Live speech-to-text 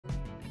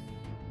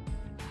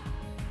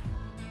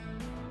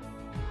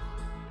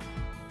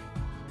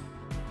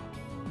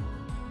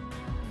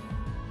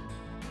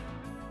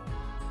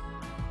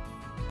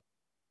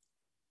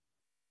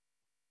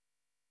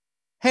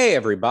Hey,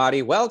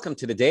 everybody. Welcome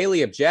to the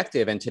Daily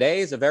Objective. And today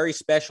is a very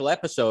special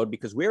episode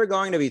because we're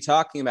going to be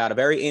talking about a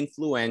very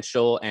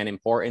influential and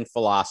important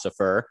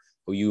philosopher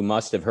who you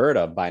must have heard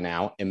of by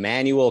now,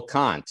 Immanuel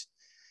Kant.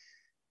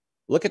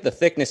 Look at the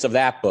thickness of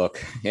that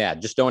book. Yeah,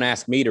 just don't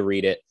ask me to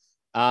read it.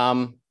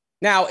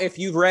 Now, if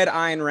you've read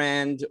Ayn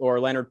Rand or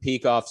Leonard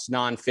Peikoff's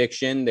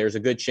nonfiction, there's a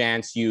good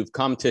chance you've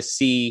come to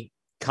see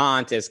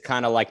Kant as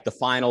kind of like the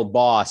final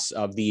boss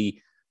of the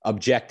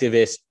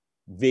objectivist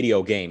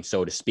video game,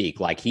 so to speak.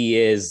 Like he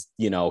is,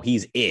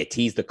 he's it.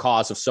 He's the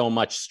cause of so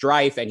much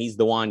strife, and he's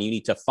the one you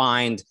need to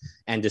find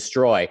and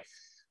destroy.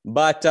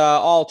 But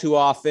all too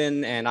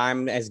often, and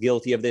I'm as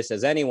guilty of this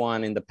as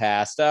anyone in the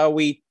past,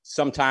 we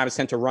sometimes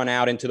tend to run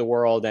out into the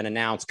world and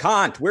announce,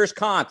 Kant, where's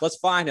Kant? Let's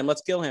find him.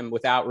 Let's kill him,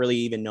 without really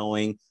even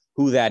knowing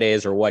who that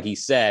is or what he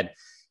said.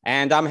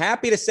 And I'm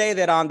happy to say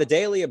that on the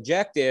Daily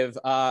Objective,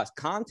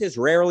 Kant is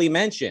rarely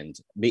mentioned.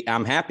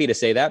 I'm happy to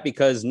say that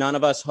because none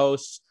of us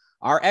hosts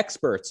are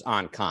experts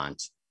on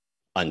Kant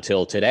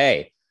until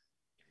today.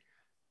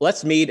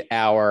 Let's meet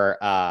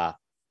our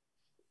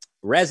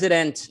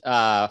resident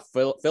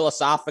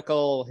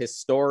philosophical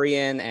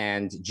historian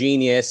and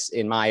genius,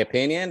 in my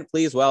opinion.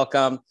 Please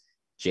welcome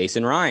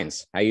Jason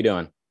Rheins. How you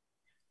doing?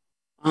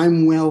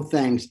 I'm well,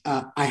 thanks.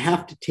 I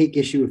have to take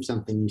issue with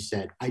something you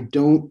said. I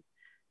don't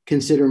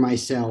consider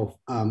myself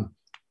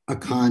a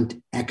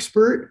Kant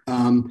expert.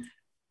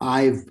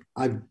 I've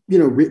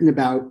written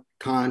about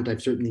Kant.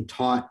 I've certainly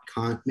taught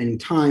Kant many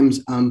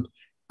times. I'm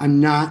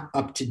not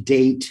up to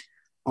date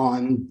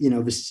on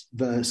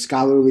the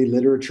scholarly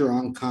literature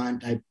on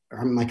Kant.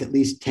 I'm like at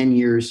least 10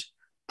 years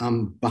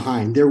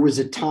behind. There was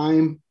a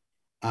time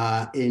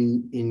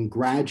in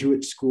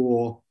graduate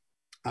school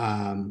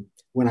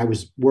when I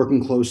was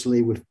working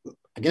closely with,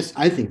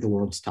 I think the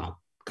world's top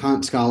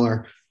Kant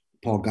scholar,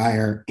 Paul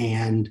Guyer,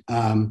 and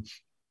I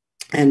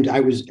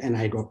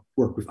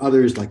worked with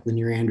others like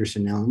Lanier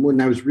Anderson, Alan Wood,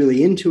 and I was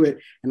really into it,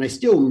 and I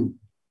still am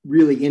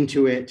really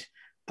into it.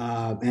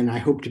 And I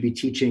hope to be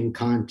teaching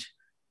Kant,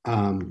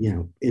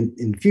 in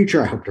the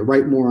future. I hope to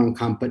write more on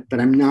Kant,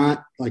 but I'm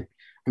not I'm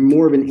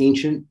more of an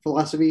ancient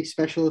philosophy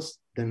specialist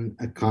than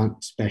a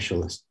Kant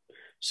specialist.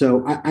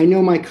 So I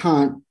know my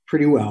Kant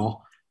pretty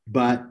well,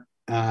 but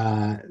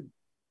I'm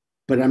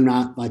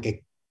not like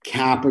a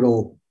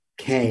capital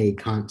K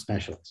Kant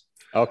specialist.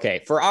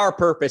 Okay, for our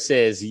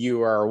purposes,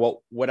 you are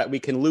what we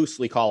can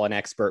loosely call an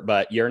expert,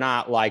 but you're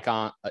not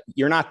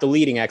you're not the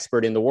leading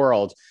expert in the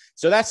world.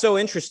 So that's so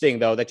interesting,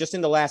 though, that just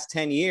in the last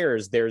 10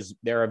 years, there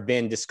have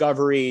been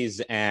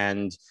discoveries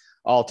and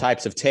all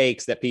types of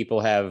takes that people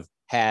have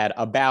had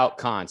about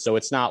Kant. So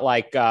it's not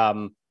like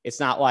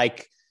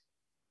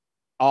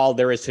all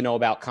there is to know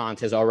about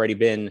Kant has already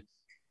been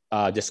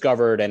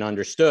discovered and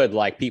understood.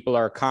 Like people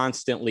are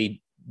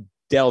constantly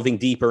delving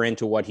deeper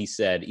into what he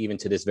said, even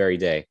to this very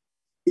day.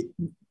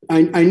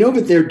 I know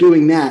that they're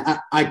doing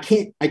that. I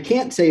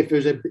can't say if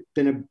there's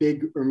been a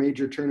big or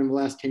major turn in the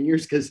last 10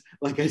 years because,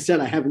 like I said,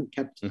 I haven't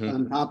kept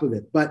on top of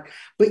it. But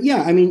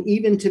yeah, I mean,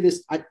 even to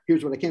this,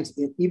 here's what I can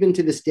say. Even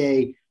to this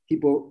day,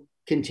 people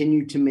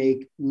continue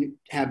to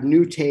have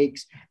new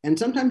takes, and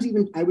sometimes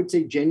even I would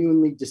say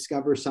genuinely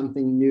discover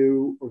something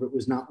new, or if it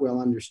was not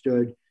well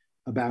understood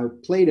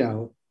about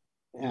Plato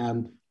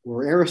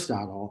or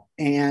Aristotle,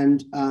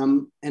 and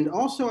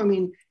also, I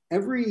mean,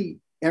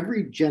 every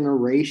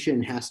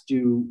generation has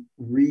to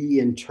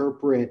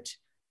reinterpret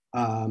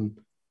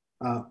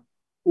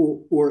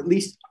or at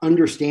least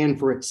understand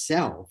for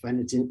itself and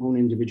its own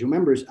individual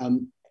members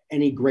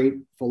any great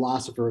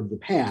philosopher of the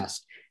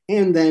past,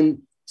 and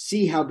then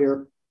see how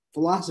their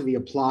philosophy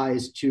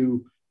applies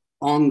to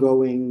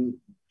ongoing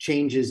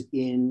changes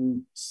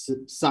in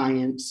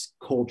science,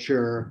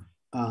 culture,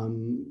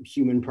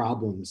 human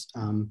problems.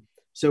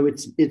 So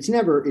it's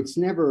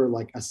never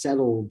like a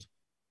settled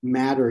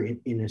matter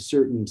in a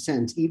certain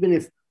sense, even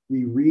if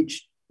we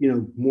reach,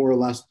 more or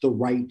less the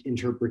right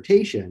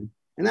interpretation.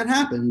 And that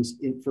happens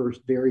for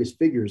various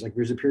figures. Like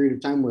there's a period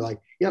of time where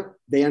yep,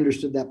 they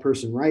understood that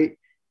person right.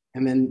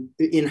 And then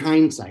in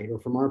hindsight, or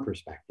from our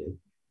perspective,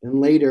 and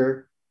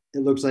later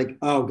it looks like,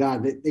 oh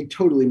God, they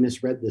totally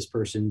misread this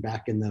person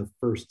back in the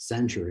first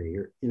century,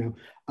 or,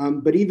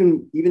 but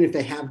even if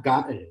they have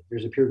gotten it,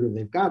 there's a period where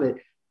they've got it.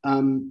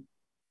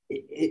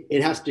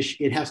 It has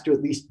to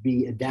at least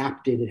be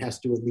adapted. It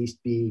has to at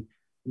least be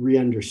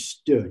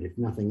re-understood, if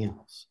nothing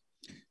else.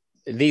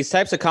 These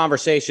types of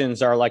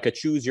conversations are like a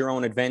choose your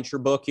own adventure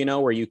book,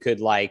 where you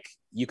could make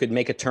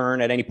a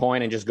turn at any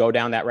point and just go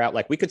down that route.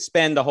 Like we could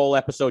spend the whole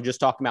episode just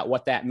talking about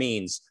what that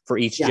means for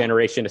each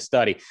generation to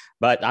study.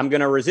 But I'm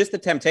going to resist the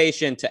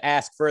temptation to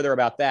ask further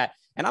about that.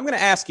 And I'm going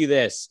to ask you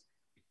this.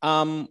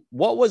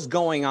 What was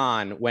going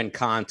on when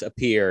Kant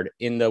appeared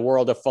in the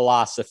world of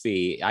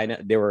philosophy? I know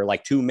there were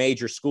like two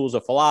major schools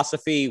of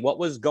philosophy. What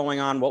was going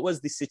on? What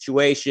was the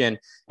situation?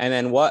 And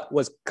then what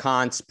was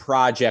Kant's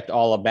project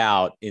all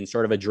about in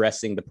sort of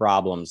addressing the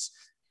problems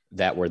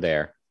that were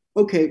there?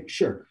 Okay,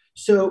 sure.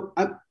 So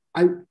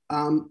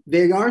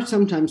they are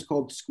sometimes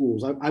called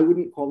schools. I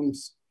wouldn't call them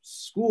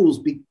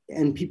schools,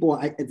 and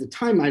people at the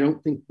time, I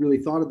don't think really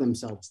thought of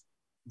themselves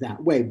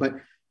that way. But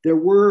there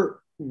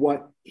were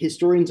what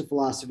historians of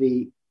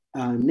philosophy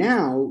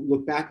now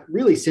look back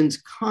really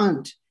since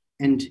Kant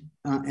and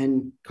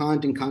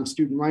Kant and Kant's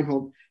student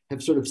Reinhold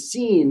have sort of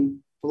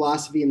seen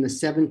philosophy in the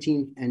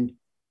 17th and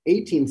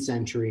 18th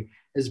century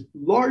as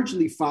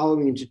largely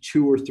following into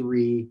two or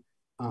three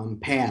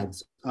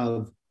paths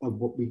of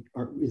what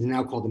is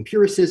now called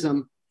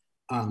empiricism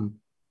on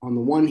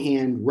the one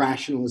hand,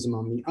 rationalism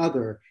on the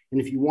other.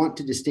 And if you want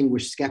to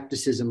distinguish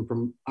skepticism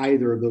from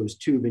either of those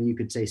two, then you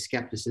could say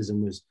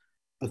skepticism was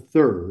a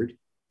third.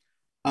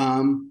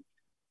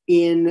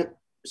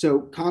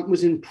 So Kant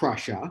was in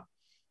Prussia,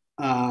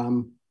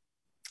 and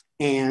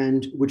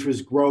which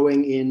was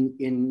growing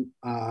in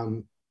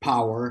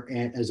power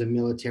as a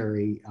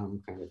military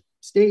kind of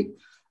state.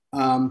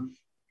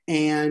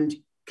 And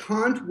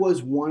Kant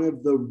was one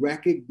of the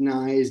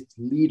recognized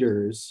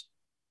leaders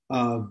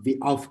of the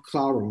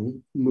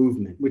Aufklärung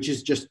movement, which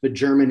is just the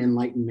German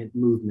Enlightenment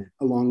movement,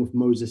 along with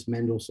Moses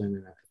Mendelssohn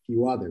and a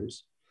few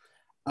others.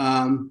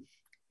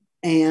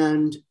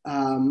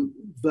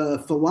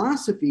 The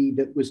philosophy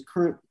that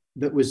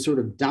was sort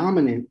of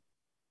dominant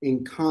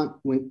in Kant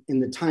in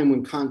the time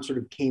when Kant sort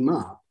of came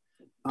up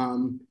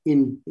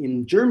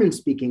in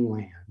German-speaking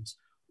lands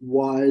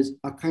was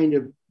a kind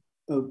of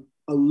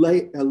a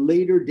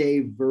later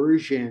day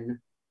version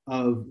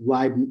of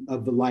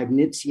the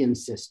Leibnizian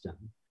system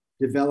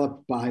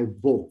developed by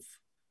Wolff.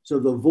 So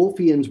the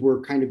Wolffians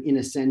were kind of in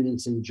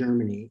ascendance in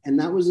Germany, and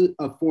that was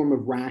a form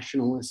of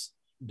rationalist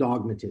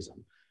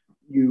dogmatism.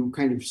 You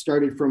kind of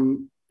started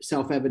from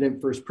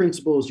self-evident first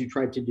principles, you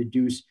tried to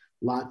deduce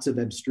lots of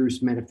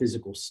abstruse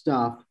metaphysical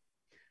stuff.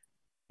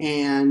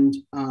 And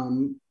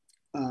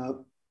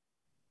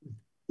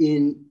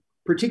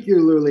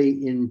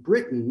particularly in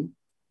Britain,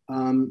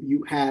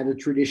 you had a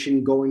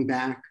tradition going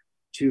back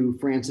to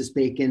Francis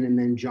Bacon and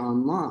then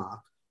John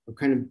Locke of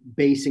kind of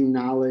basing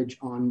knowledge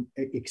on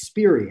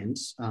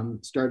experience,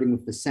 starting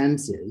with the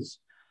senses.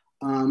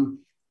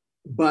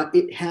 But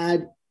it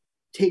had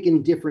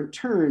taken different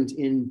turns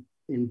in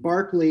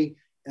Berkeley.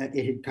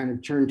 It had kind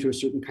of turned to a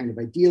certain kind of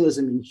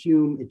idealism. In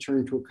Hume, it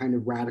turned to a kind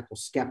of radical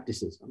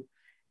skepticism.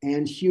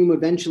 And Hume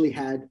eventually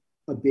had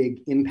a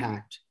big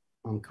impact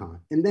on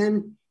Kant. And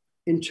then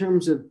in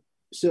terms of,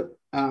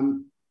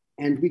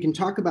 and we can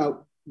talk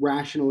about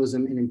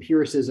rationalism and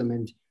empiricism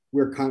and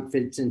where Kant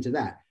fits into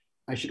that.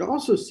 I should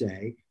also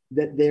say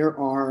that there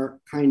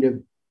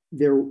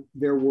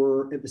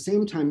were at the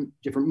same time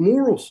different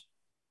moral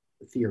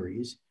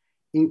theories.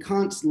 In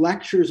Kant's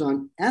lectures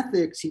on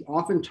ethics, he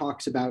often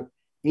talks about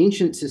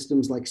ancient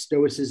systems like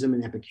Stoicism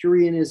and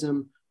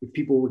Epicureanism, which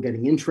people were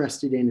getting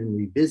interested in and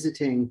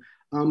revisiting.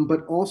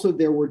 But also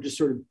there were just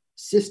sort of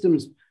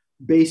systems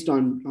based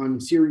on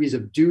series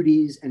of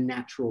duties and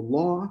natural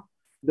law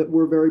that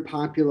were very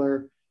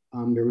popular.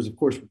 There was, of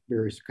course,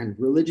 various kind of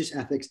religious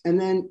ethics.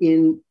 And then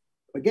in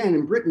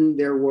Britain,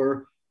 there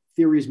were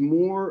theories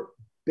more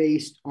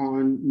based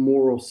on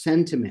moral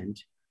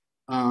sentiment.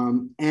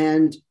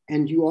 And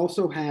you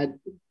also had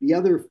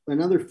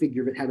another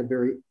figure that had a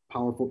very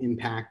powerful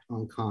impact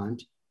on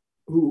Kant,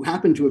 who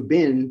happened to have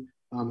been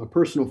a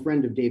personal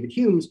friend of David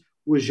Hume's,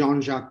 was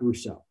Jean-Jacques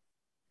Rousseau.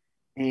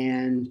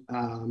 And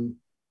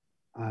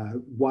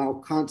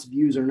while Kant's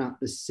views are not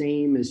the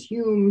same as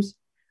Hume's,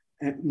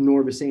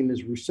 nor the same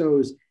as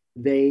Rousseau's,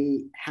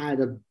 they had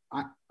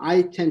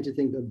I tend to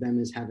think of them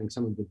as having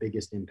some of the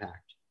biggest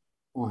impact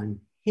on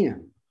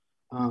him.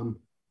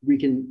 We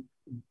can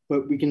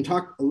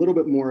talk a little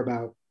bit more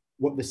about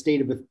what the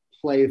state of the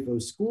play of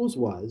those schools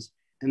was.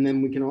 And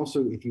then we can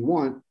also, if you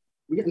want,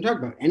 we can talk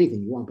about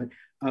anything you want, but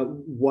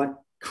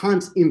what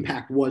Kant's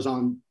impact was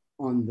on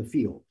the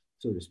field,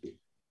 so to speak.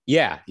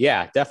 Yeah,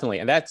 definitely.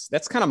 And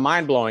that's kind of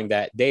mind blowing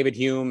that David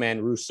Hume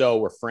and Rousseau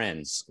were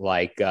friends.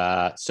 Like,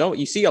 so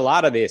you see a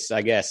lot of this,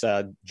 I guess.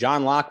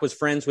 John Locke was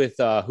friends with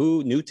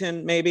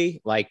Newton,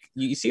 maybe. Like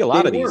you see a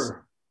lot of these.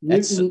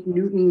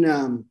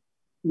 Newton,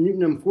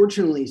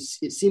 unfortunately,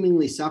 is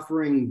seemingly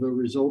suffering the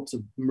results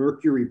of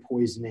mercury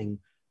poisoning.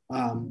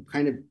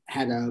 Kind of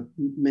had a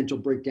mental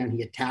breakdown.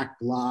 He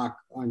attacked Locke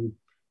on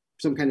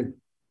some kind of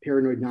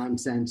paranoid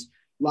nonsense.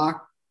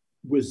 Locke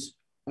was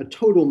a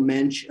total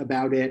mensch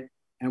about it.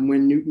 And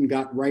when Newton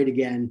got right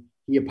again,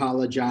 he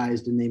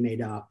apologized and they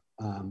made up.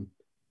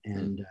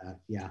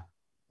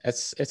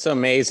 It's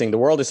amazing. The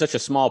world is such a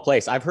small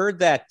place. I've heard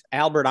that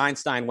Albert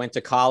Einstein went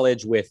to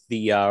college with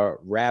the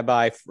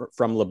rabbi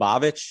from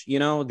Lubavitch,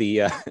 the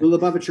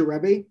Lubavitcher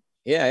Rebbe?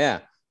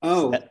 Yeah.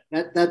 Oh,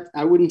 that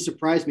I wouldn't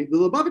surprise me. The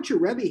Lubavitcher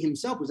Rebbe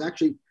himself was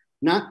actually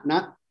not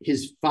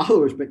his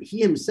followers, but he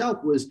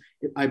himself was,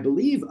 I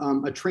believe,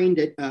 a trained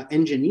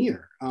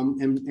engineer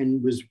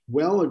and was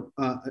well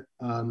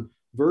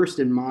versed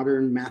in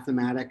modern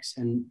mathematics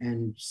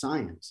and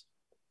science.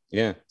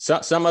 Yeah.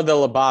 So some of the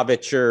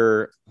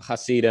Lubavitcher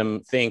Hasidim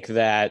think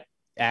that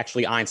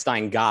actually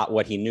Einstein got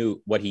what he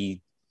knew,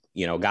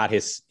 got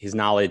his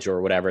knowledge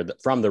or whatever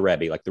from the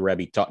Rebbe. Like the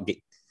Rebbe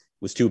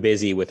was too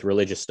busy with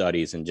religious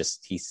studies and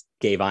he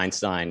gave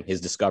Einstein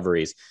his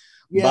discoveries.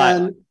 Yeah,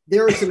 but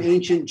there are some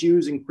ancient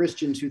Jews and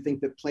Christians who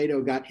think that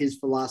Plato got his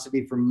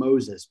philosophy from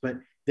Moses, but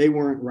they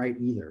weren't right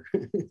either.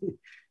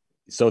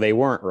 So they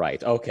weren't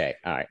right. Okay.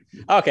 All right.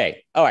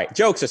 Okay. All right.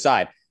 Jokes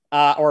aside,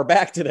 or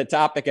back to the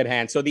topic at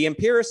hand. So the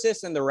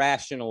empiricists and the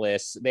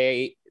rationalists,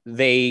 many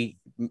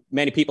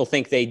people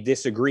think they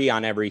disagree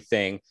on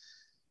everything,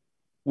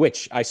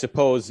 which I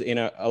suppose in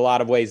a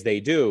lot of ways they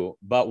do.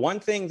 But one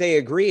thing they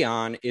agree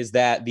on is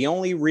that the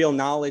only real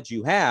knowledge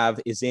you have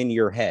is in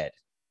your head,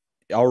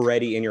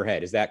 already in your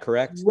head. Is that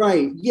correct?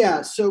 Right.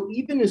 Yeah. So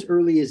even as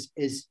early as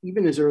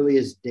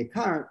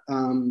Descartes,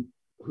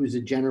 who's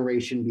a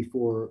generation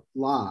before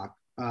Locke,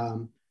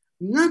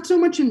 not so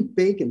much in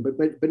Bacon,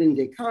 but in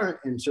Descartes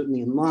and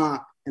certainly in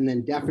Locke, and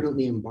then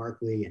definitely in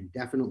Berkeley and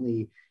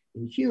definitely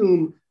in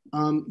Hume,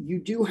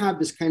 you do have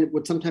this kind of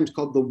what's sometimes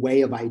called the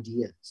way of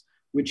ideas,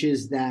 which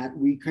is that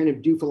we kind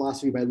of do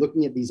philosophy by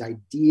looking at these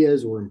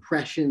ideas or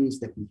impressions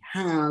that we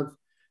have.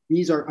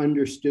 These are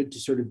understood to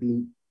sort of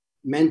be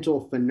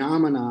mental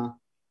phenomena.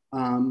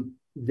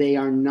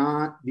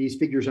 These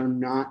figures are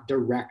not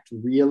direct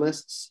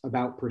realists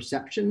about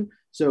perception.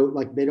 So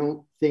like, they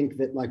don't think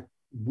that like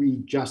we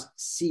just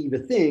see the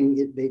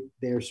thing.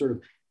 They're sort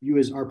of view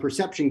as our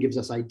perception gives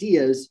us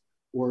ideas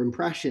or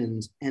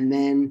impressions. And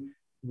then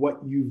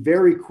what you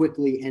very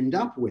quickly end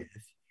up with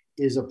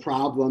is a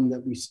problem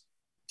that we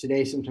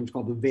today sometimes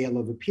call the veil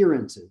of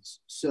appearances.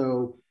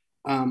 So,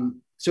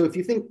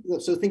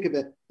 think of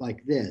it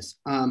like this.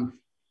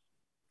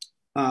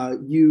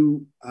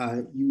 You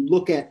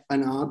look at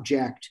an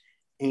object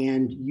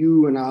and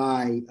you and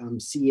I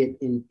see it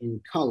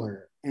in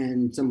color,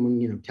 and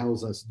someone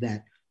tells us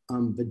that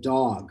a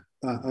dog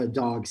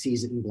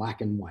sees it in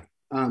black and white.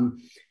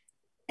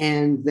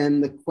 And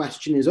then the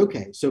question is,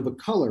 okay, so the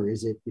color,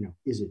 is it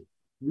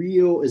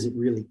real? Is it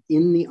really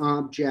in the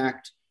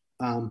object?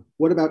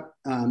 What about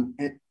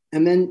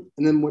and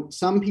then what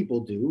some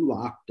people do,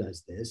 Locke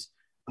does this,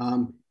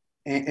 and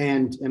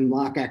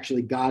Locke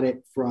actually got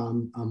it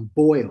from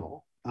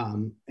Boyle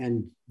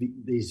and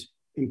these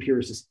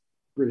empiricist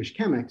British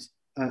chemists.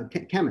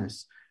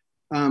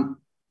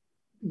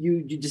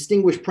 You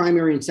distinguish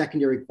primary and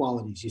secondary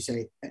qualities, you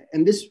say,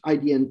 and this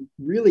idea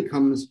really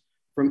comes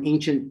from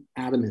ancient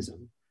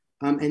atomism.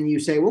 And you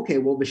say, okay,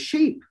 well, the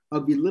shape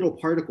of the little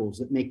particles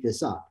that make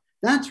this up,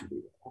 that's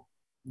real.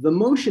 The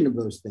motion of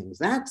those things,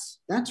 that's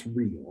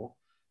real.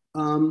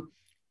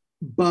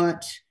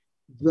 But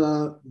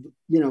the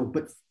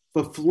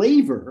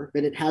flavor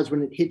that it has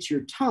when it hits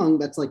your tongue,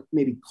 that's like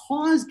maybe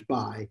caused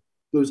by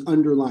those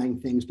underlying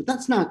things, but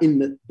that's not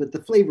but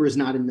the flavor is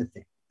not in the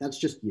thing. That's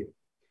just you.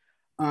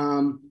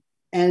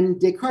 And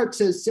Descartes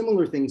says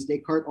similar things.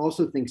 Descartes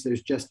also thinks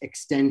there's just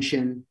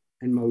extension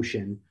and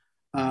motion,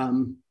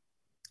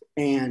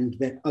 and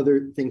that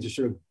other things are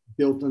sort of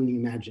built on the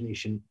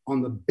imagination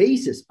on the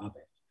basis of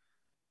it.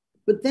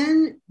 But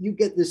then you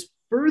get this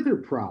further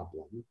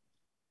problem,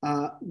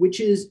 which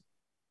is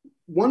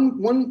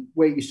one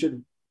way you sort of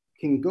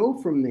can go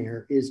from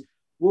there is,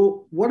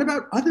 well, what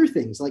about other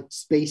things like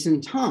space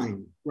and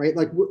time, right?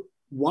 Like,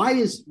 why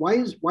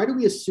do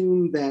we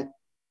assume that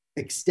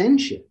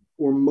extension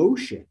or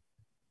motion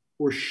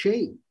or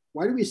shape,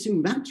 why do we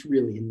assume that's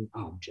really in the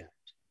object?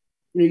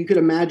 You could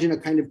imagine a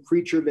kind of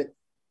creature that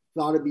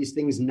thought of these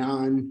things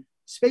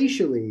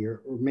non-spatially,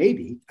 or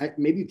maybe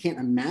you can't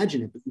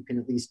imagine it, but you can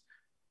at least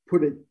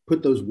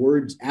put those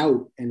words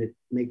out and it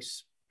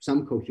makes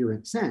some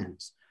coherent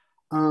sense.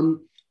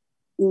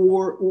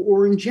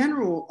 Or in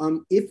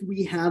general, if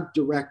we have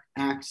direct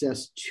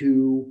access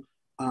to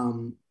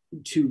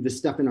the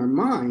stuff in our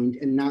mind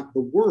and not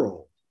the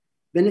world,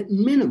 then at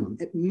minimum,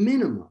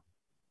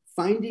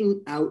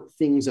 finding out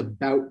things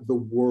about the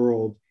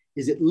world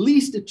is at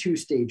least a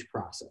two-stage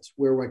process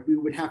where like we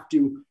would have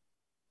to,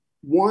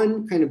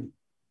 one, kind of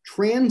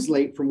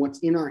translate from what's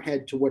in our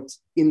head to what's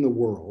in the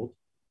world,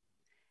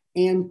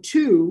 and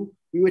two,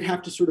 we would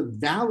have to sort of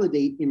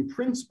validate in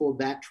principle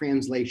that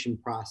translation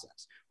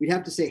process. We'd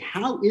have to say,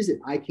 how is it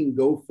I can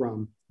go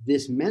from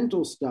this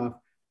mental stuff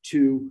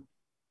to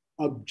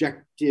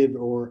objective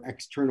or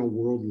external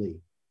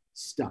worldly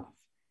stuff?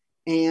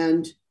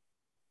 And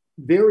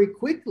very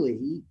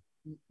quickly,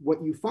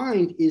 what you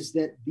find is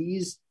that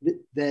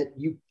that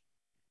you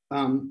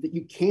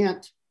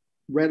can't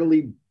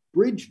readily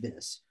bridge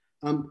this.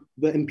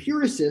 The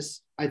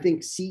empiricists, I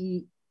think,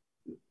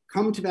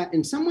 come to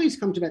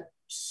that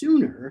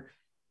sooner.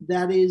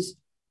 That is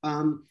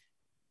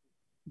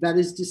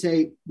to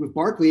say, with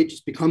Berkeley, it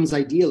just becomes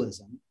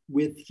idealism.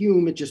 With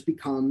Hume, it just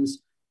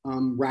becomes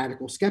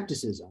radical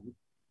skepticism.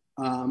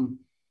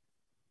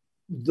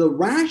 The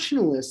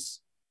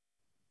rationalists,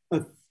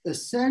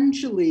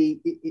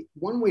 essentially,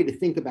 one way to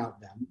think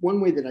about them,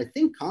 one way that I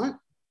think Kant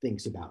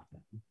thinks about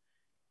them,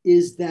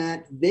 is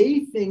that they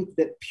think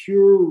that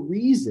pure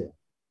reason,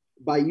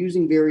 by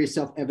using various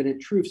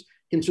self-evident truths,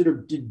 can sort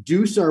of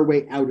deduce our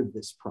way out of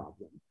this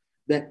problem.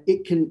 That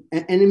it can,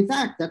 and in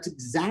fact, that's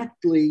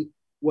exactly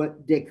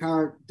what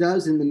Descartes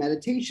does in the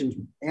Meditations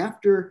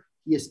after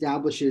he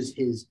establishes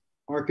his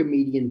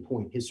Archimedean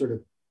point, his sort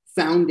of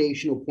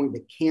foundational point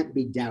that can't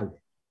be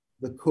doubted,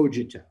 the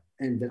cogito,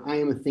 and that I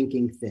am a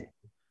thinking thing,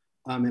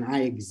 and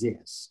I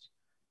exist.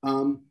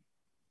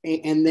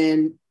 and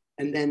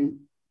then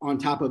on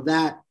top of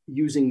that,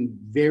 using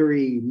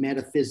very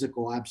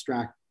metaphysical,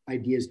 abstract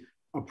ideas,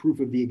 a proof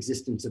of the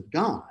existence of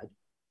God.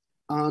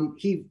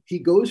 He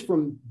goes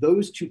from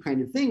those two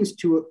kind of things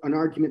to an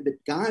argument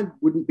that God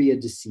wouldn't be a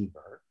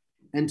deceiver,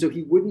 and so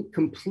he wouldn't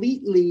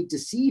completely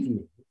deceive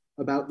me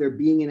about there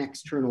being an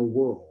external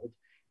world,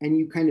 and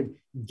you kind of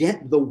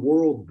get the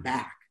world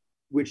back,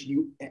 which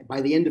you, by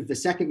the end of the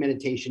second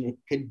meditation, it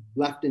could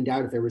left in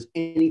doubt if there was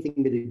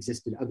anything that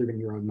existed other than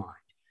your own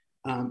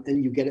mind.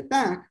 And you get it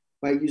back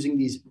by using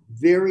these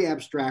very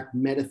abstract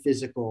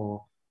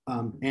metaphysical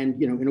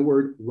and, in a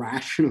word,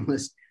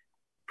 rationalist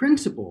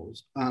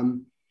principles.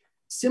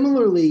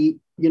 Similarly,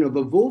 the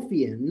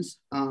Wolffians,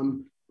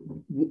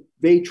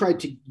 they tried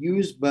to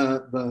use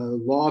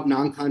the law of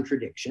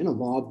non-contradiction, a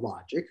law of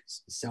logic,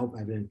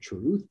 self-evident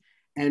truth,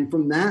 and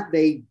from that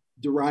they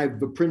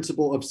derived the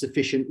principle of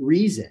sufficient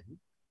reason.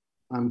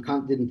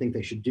 Kant didn't think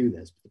they should do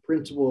this, but the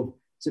principle of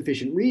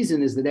sufficient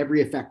reason is that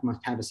every effect must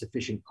have a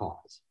sufficient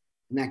cause.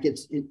 And that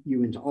gets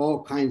you into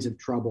all kinds of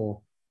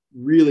trouble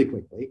really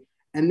quickly.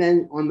 And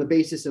then on the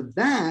basis of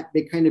that,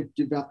 they kind of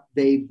developed,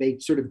 they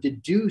sort of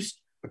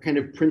deduced a kind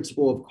of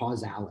principle of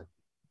causality,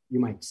 you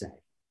might say.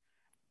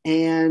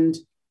 And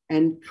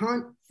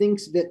Kant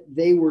thinks that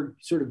they were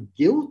sort of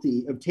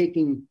guilty of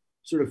taking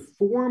sort of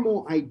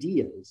formal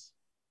ideas,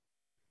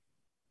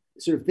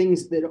 sort of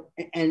things that,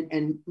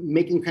 and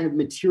making kind of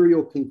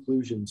material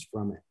conclusions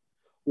from it,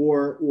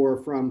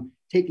 or from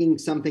taking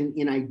something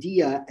in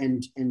idea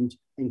and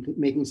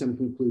making some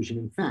conclusion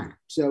in fact.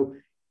 So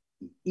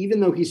even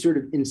though he's sort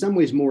of in some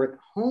ways more at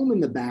home in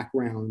the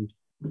background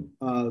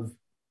of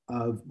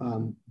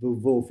the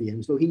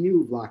Wolffians, though he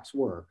knew Locke's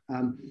work,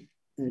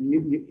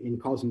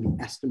 and calls him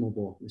the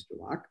estimable Mr.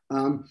 Locke,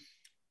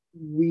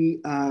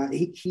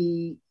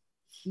 he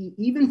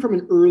even from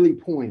an early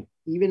point,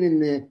 even in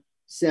the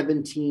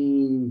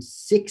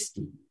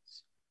 1760s,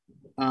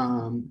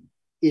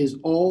 is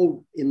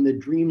all in the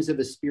Dreams of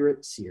a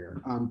Spirit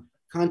Seer.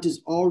 Kant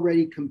is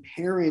already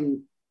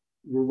comparing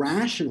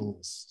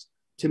rationalists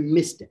to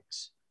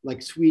mystics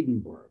like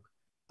Swedenborg,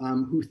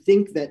 who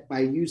think that by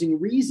using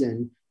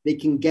reason, they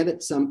can get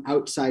at some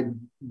outside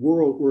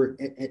world or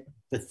at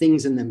the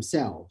things in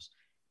themselves.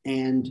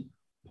 And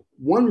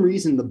one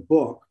reason the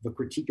book, The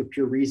Critique of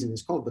Pure Reason,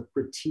 is called The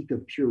Critique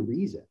of Pure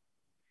Reason,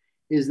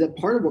 is that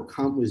part of what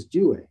Kant was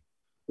doing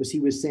was he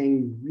was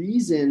saying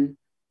reason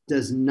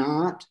does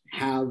not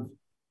have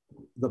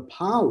the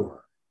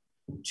power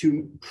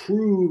to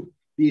prove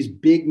these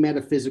big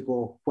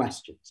metaphysical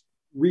questions.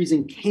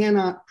 Reason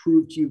cannot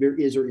prove to you there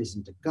is or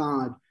isn't a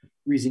God.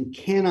 Reason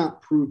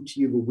cannot prove to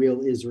you the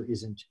will is or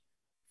isn't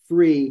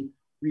free.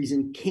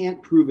 Reason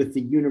can't prove if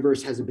the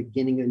universe has a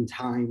beginning in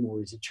time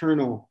or is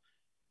eternal.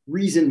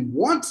 Reason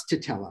wants to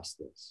tell us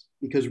this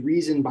because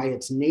reason by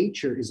its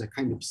nature is a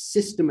kind of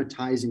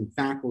systematizing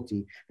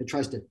faculty that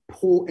tries to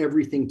pull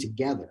everything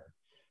together.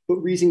 But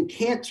reason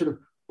can't sort of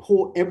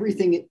pull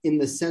everything in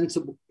the sense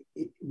of,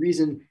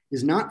 reason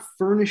is not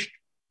furnished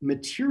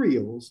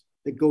materials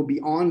that go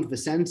beyond the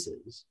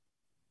senses.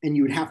 And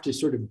you would have to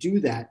sort of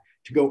do that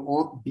to go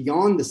on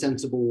beyond the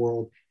sensible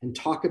world and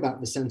talk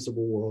about the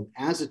sensible world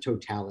as a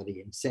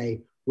totality and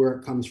say where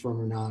it comes from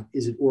or not.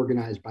 Is it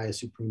organized by a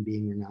supreme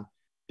being or not?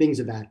 Things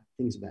of that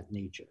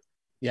nature.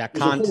 Yeah,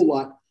 there's a whole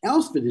lot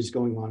else that is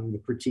going on in the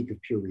Critique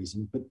of Pure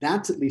Reason, but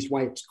that's at least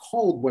why it's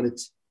called what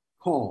it's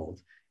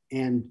called.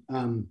 And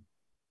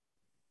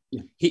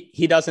yeah.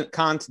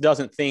 Kant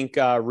doesn't think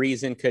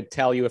reason could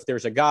tell you if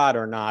there's a God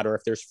or not, or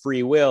if there's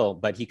free will,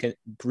 but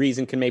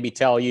reason can maybe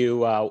tell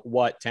you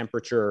what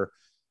temperature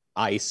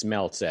ice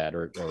melts at,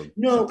 or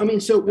no, something. I mean,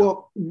 so,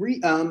 well,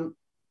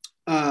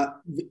 the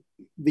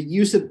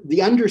use of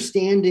the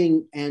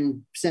understanding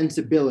and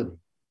sensibility,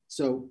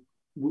 so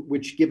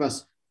which give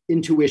us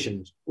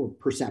intuitions or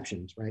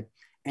perceptions, right?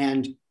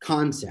 And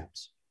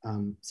concepts.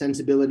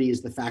 Sensibility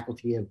is the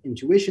faculty of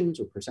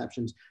intuitions or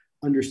perceptions.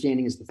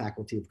 Understanding is the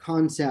faculty of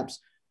concepts.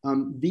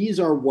 These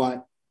are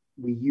what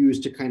we use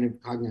to kind of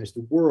cognize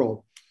the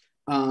world.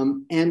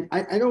 And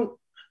I don't,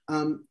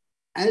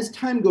 as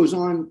time goes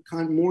on,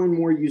 Kant more and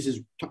more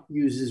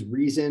uses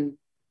reason.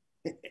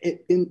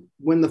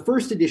 When the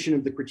first edition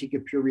of the Critique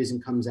of Pure Reason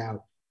comes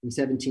out in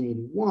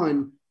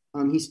 1781,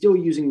 he's still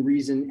using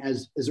reason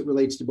as it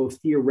relates to both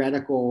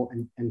theoretical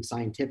and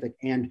scientific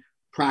and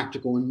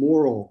practical and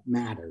moral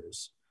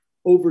matters.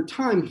 Over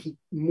time, he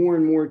more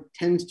and more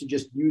tends to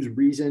just use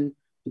reason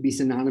to be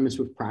synonymous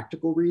with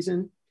practical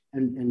reason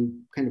and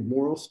kind of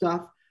moral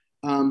stuff.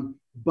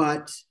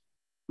 But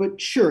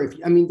sure,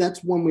 I mean,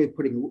 that's one way of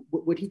putting it.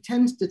 What he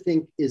tends to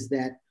think is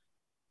that,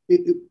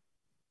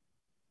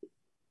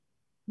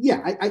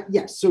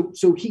 yes.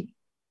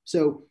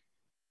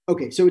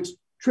 Okay, so it's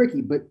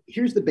tricky, but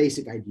here's the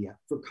basic idea.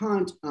 For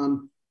Kant,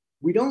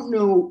 we don't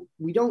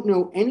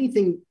know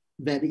anything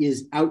that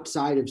is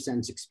outside of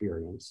sense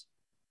experience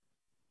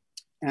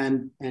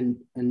and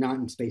not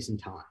in space and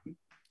time.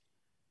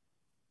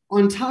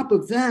 On top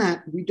of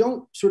that, we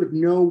don't sort of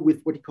know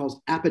with what he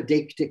calls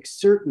apodeictic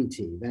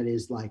certainty, that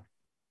is like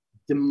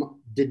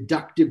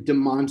deductive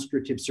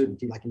demonstrative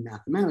certainty, like in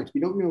mathematics.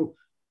 We don't know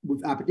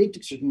with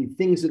apodeictic certainty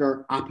things that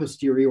are a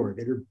posteriori,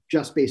 that are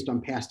just based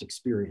on past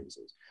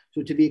experiences.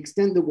 So to the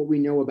extent that what we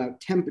know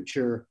about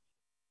temperature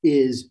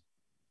is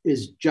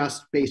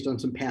just based on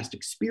some past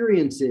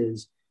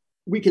experiences,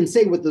 we can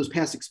say what those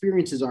past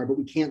experiences are, but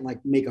we can't like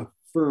make a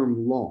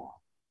firm law.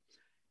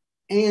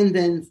 And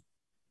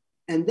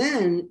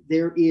then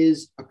there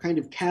is a kind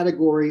of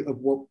category of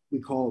what we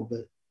call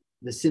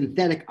the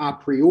synthetic a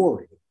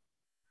priori,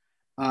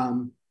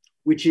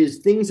 which is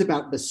things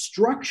about the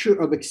structure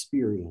of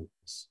experience,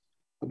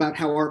 about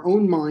how our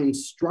own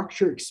minds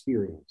structure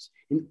experience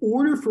in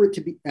order for it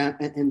to be,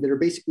 and that are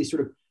basically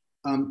sort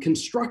of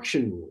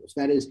construction rules.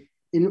 That is,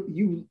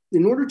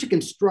 in order to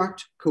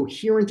construct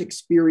coherent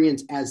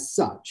experience as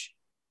such,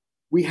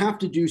 we have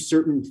to do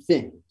certain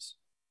things,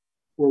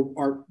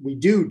 or we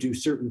do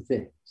certain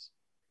things.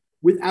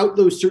 Without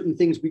those certain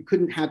things, we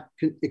couldn't have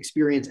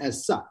experience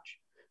as such.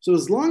 So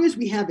as long as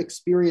we have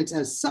experience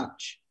as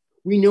such,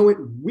 we know it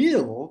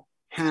will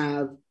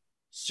have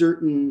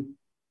certain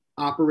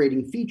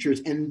operating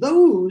features, and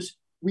those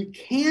we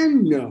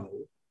can know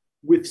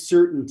with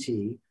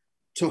certainty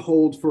to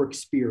hold for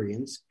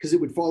experience, because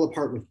it would fall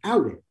apart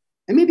without it.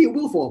 And maybe it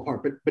will fall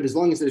apart, but as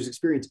long as there's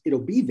experience, it'll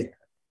be there.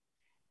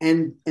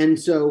 And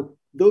so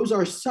those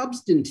are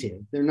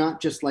substantive. They're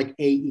not just like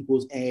A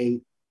equals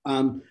A,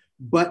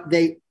 but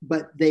they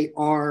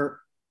are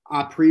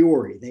a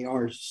priori. They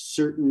are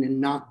certain and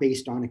not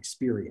based on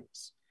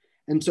experience.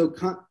 And so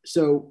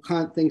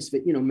Kant thinks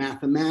that,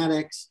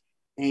 mathematics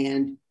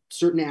and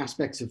certain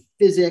aspects of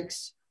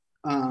physics,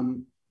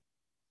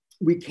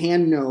 we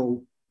can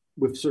know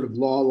with sort of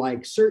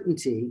law-like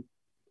certainty.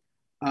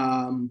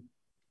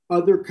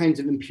 Other kinds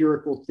of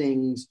empirical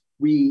things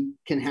we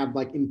can have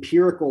like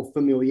empirical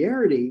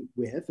familiarity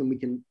with, and we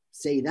can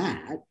say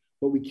that,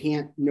 but we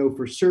can't know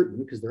for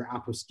certain because they're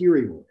a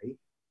posteriori.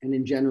 And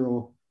in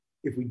general,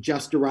 if we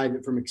just derive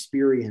it from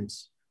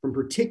experience, from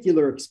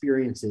particular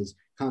experiences,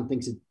 Kant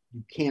thinks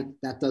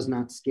that does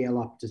not scale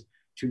up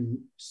to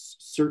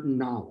certain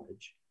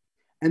knowledge.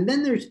 And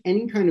then there's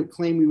any kind of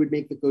claim we would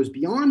make that goes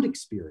beyond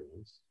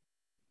experience,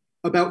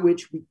 about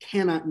which we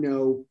cannot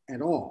know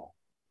at all.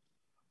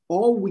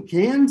 All we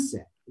can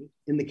say,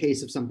 in the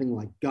case of something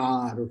like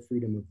God or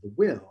freedom of the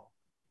will,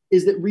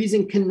 is that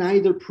reason can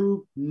neither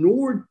prove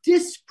nor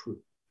disprove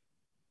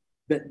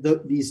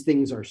that these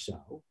things are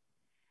so.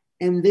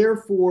 And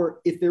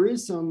therefore, if there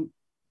is some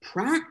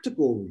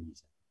practical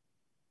reason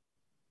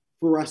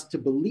for us to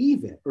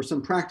believe it, or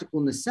some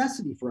practical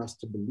necessity for us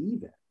to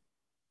believe it,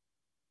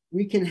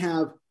 we can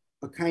have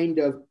a kind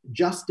of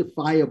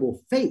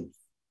justifiable faith.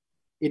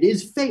 It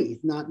is faith,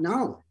 not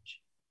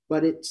knowledge,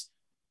 but its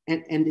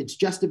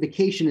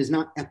justification is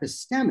not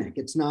epistemic.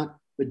 It's not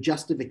the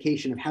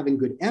justification of having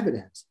good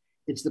evidence.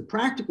 It's the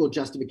practical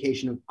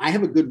justification of, I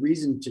have a good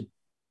reason to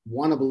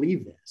want to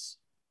believe this.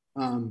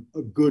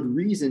 A good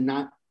reason,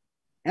 not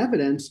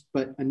evidence,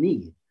 but a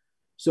need.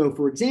 So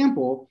for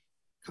example,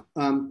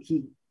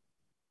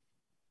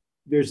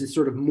 there's this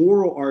sort of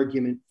moral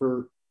argument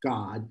for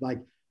God, like,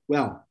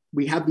 well,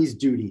 we have these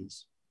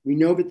duties. We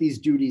know that these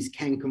duties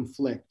can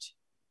conflict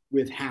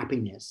with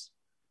happiness.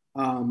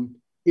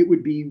 It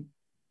would be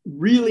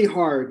really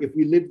hard if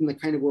we lived in the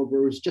kind of world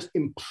where it was just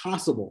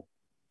impossible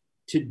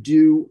to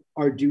do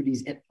our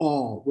duties at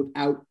all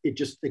without it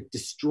just like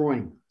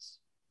destroying us.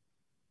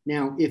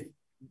 Now, if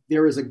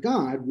there is a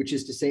God, which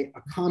is to say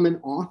a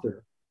common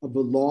author of the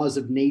laws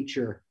of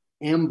nature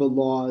and the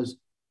laws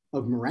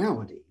of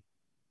morality,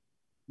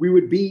 we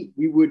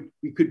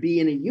could be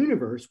in a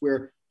universe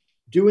where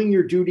doing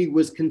your duty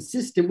was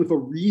consistent with a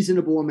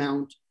reasonable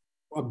amount,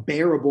 a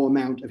bearable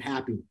amount of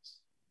happiness.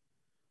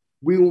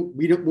 We'll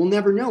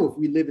never know if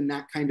we live in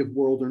that kind of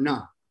world or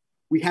not.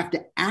 We have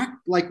to act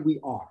like we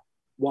are.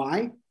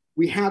 Why?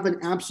 We have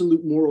an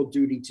absolute moral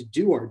duty to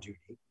do our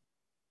duty.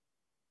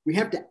 We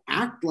have to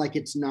act like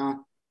it's not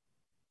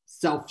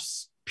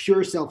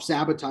pure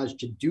self-sabotage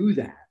to do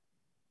that.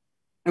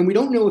 And we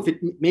don't know if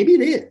maybe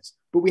it is,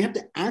 but we have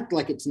to act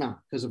like it's not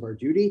because of our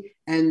duty.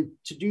 And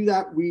to do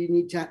that, we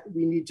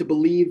need to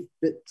believe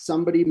that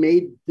somebody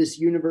made this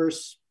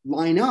universe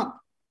line up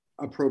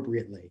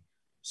appropriately.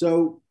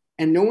 So,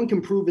 and no one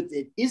can prove that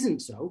it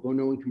isn't so, though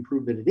no one can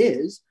prove that it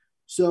is.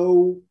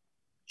 So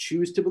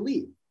choose to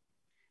believe.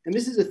 And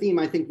this is a theme,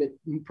 I think, that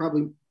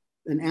probably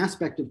an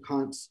aspect of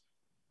Kant's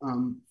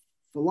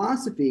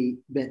philosophy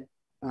that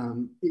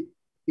it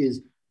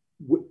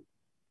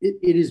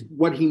is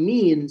what he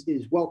means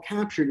is well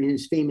captured in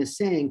his famous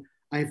saying,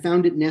 I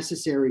found it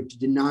necessary to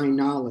deny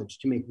knowledge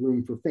to make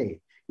room for faith.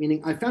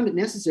 Meaning, I found it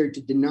necessary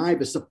to deny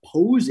the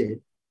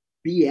supposed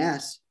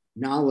BS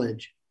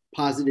knowledge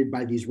posited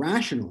by these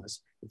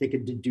rationalists, that they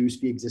could deduce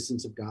the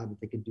existence of God,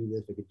 that they could do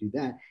this, they could do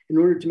that, in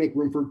order to make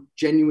room for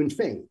genuine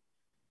faith.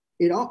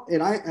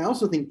 I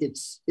also think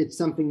it's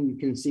something you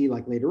can see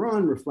like later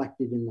on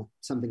reflected in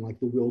something like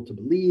The Will to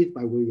Believe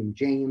by William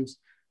James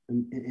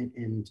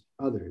and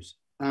others.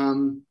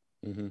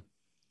 Mm-hmm.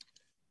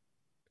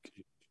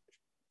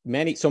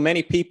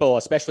 many people,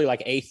 especially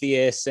like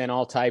atheists and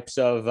all types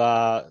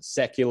of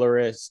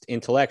secularist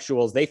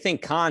intellectuals, they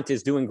think Kant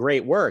is doing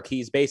great work.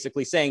 He's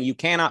basically saying you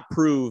cannot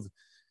prove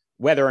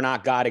whether or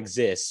not God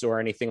exists or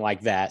anything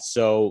like that.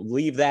 So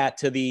leave that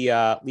to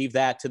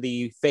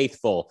the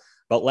faithful.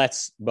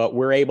 But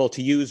we're able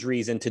to use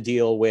reason to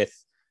deal with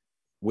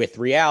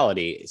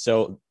reality.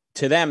 So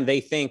to them,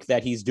 they think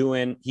that he's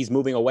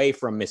moving away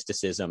from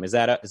mysticism. Is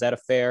that a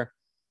fair?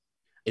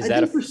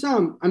 For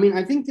some,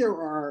 I think there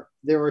are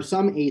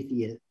some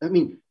atheists.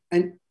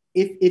 And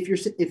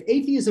if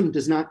atheism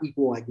does not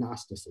equal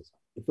agnosticism,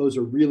 if those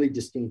are really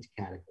distinct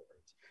categories,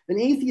 then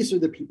atheists are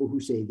the people who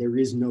say there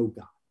is no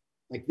God.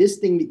 Like this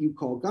thing that you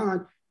call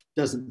God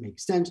doesn't make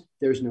sense.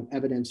 There's no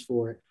evidence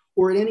for it,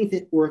 or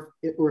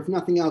if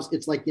nothing else,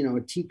 it's like, a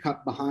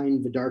teacup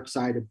behind the dark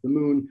side of the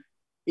moon.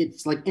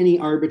 It's like any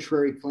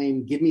arbitrary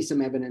claim. Give me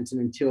some evidence,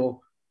 and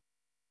until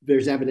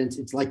there's evidence,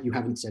 it's like you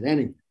haven't said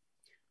anything.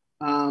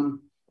 But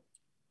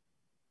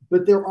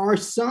there are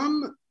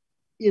some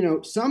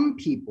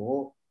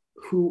people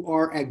who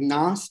are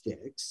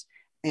agnostics,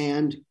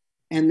 and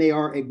they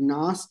are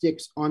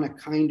agnostics on a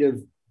kind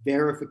of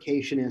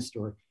verificationist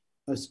or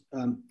a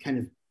kind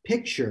of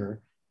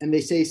picture, and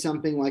they say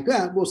something like,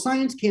 well,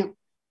 science can't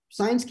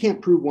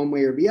prove one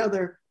way or the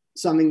other.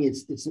 Something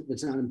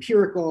it's not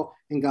empirical,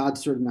 and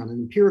God's sort of not an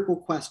empirical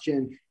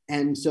question,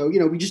 and so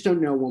we just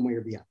don't know one way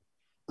or the other.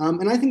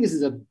 And I think this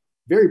is a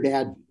very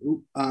bad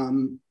view.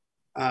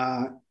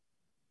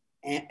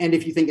 And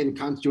if you think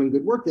Kant's doing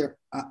good work there,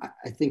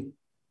 I think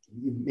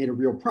you've made a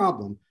real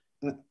problem,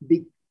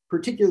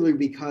 particularly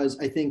because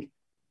I think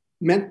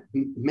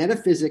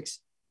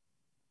metaphysics,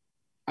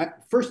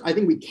 first, I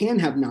think we can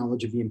have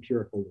knowledge of the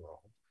empirical world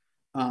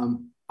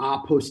a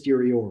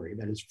posteriori,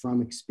 that is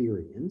from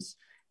experience.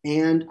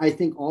 And I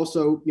think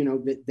also,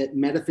 that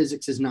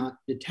metaphysics is not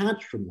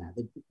detached from that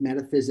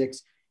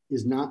metaphysics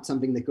is not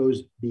something that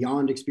goes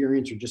beyond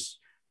experience or just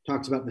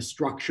talks about the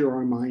structure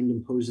our mind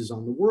imposes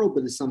on the world,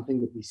 but is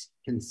something that we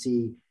can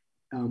see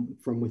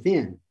from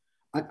within.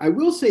 I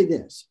will say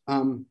this,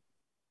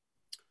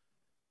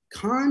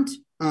 Kant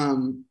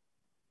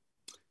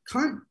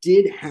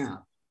did have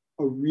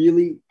a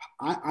really,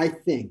 I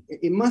think,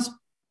 it must,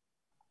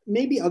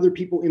 maybe other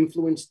people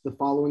influenced the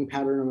following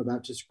pattern I'm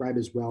about to describe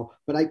as well,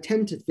 but I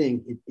tend to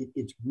think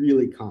it's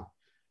really Kant.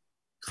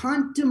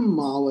 Kant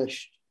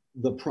demolished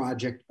the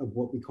project of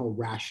what we call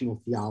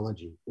rational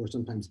theology, or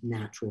sometimes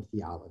natural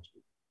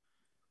theology.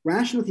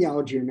 Rational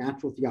theology or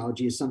natural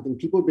theology is something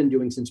people have been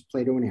doing since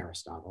Plato and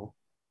Aristotle,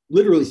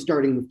 literally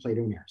starting with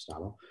Plato and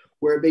Aristotle,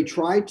 where they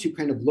try to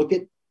kind of look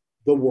at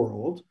the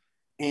world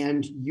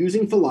and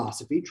using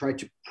philosophy try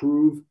to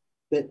prove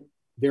that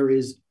there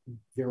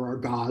are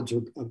gods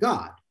or a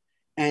God.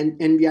 And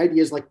the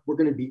idea is like,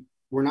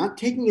 we're not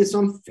taking this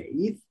on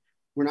faith.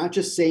 We're not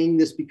just saying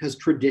this because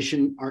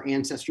tradition, our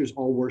ancestors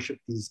all worship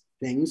these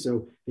things,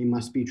 so they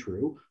must be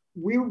true.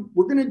 We're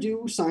going to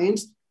do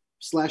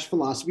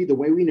science/philosophy the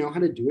way we know how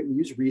to do it, and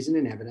use reason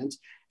and evidence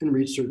and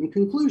reach certain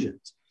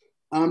conclusions.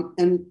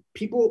 And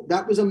people,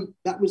 that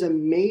was a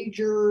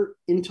major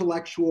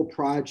intellectual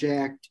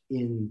project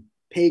in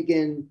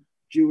pagan,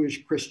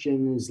 Jewish,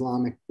 Christian,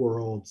 Islamic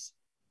worlds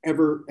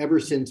ever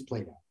since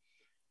Plato.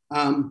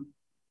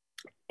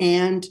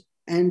 And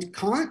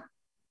Kant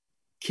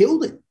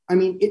killed it.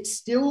 It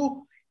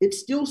still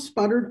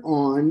sputtered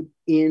on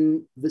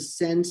in the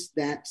sense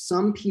that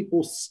some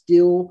people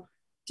still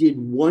did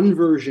one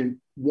version,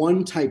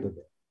 one type of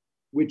it,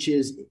 which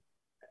is,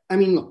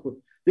 look,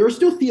 there are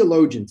still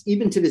theologians,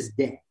 even to this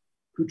day,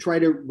 who try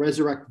to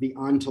resurrect the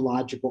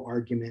ontological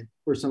argument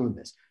for some of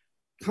this.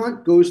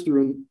 Kant goes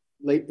through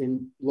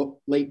in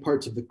late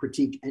parts of the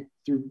Critique and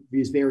through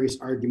these various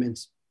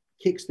arguments,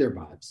 kicks their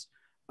butts.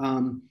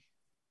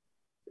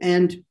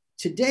 And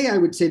today, I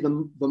would say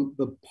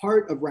the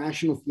part of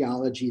rational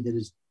theology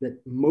that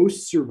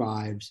most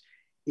survives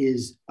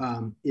is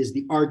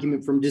the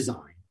argument from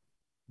design.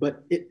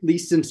 But at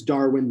least since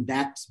Darwin,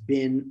 that's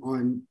been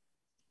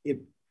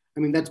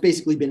that's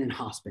basically been in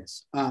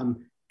hospice.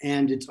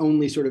 And it's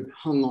only sort of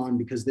hung on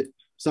because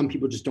some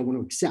people just don't want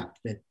to accept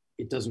that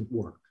it doesn't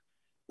work.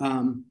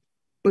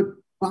 But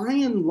by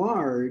and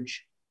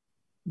large,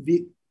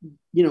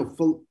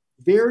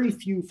 very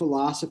few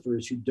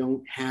philosophers who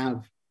don't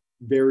have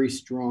very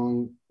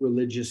strong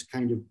religious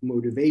kind of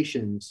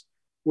motivations,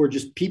 or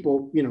just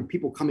people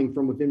coming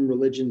from within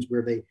religions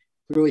where they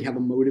clearly have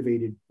a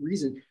motivated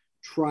reason,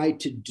 try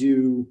to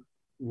do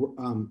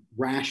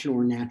rational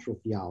or natural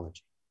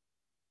theology.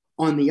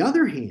 On the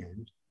other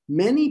hand,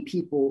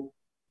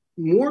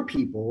 more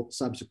people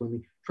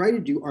subsequently try to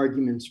do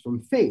arguments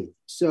from faith.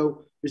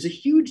 So there's a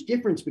huge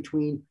difference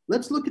between,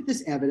 let's look at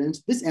this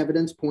evidence. This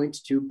evidence points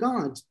to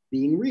God's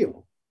being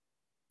real.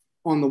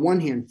 On the one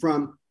hand,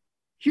 from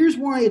here's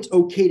why it's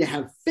okay to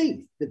have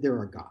faith that there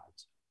are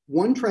gods.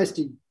 One tries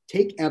to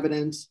take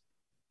evidence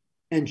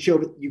and show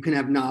that you can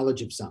have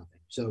knowledge of something.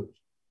 So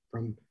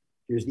from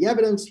here's the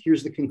evidence,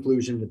 here's the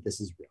conclusion that this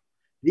is real.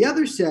 The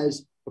other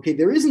says, okay,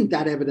 there isn't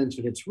that evidence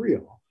that it's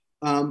real,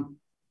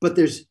 but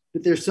there's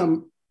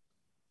some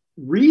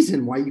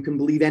reason why you can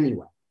believe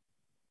anyway.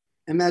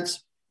 And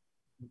that's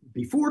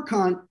before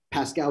Kant.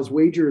 Pascal's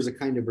wager is a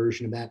kind of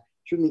version of that.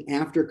 Certainly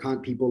after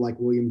Kant, people like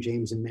William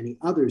James and many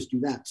others do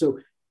that. So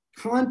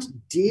Kant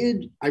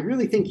did, I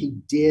really think he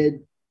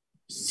did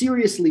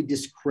seriously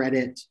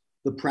discredit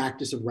the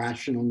practice of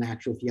rational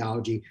natural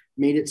theology,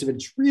 made it so that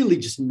it's really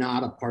just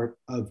not a part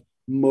of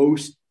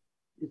most,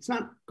 it's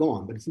not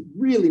gone, but it's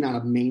really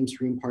not a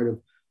mainstream part of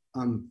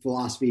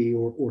philosophy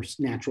or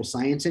natural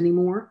science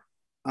anymore.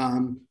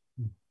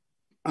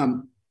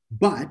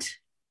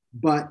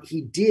 But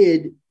he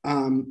did,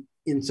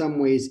 in some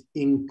ways,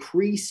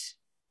 increase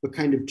the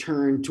kind of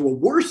turn to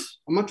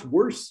a much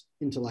worse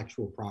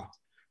intellectual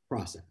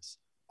process.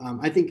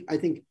 I think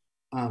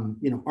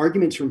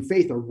arguments from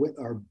faith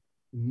are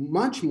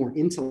much more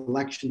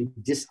intellectually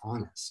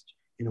dishonest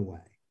in a way.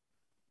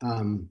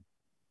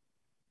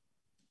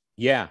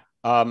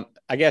 I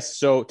guess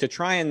so. To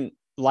try and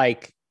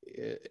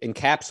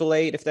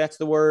encapsulate, if that's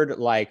the word,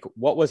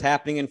 what was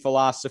happening in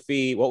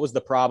philosophy, what was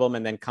the problem,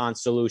 and then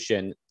Kant's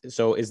solution.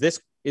 So is this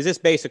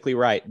basically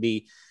right?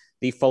 The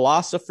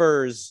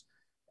philosophers,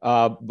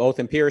 both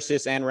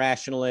empiricists and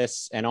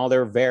rationalists, and all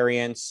their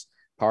variants,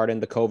 pardon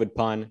the COVID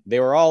pun,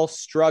 they were all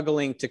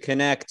struggling to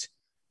connect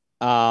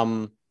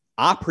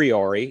a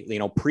priori,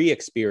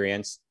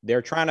 pre-experience.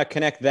 They're trying to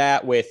connect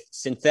that with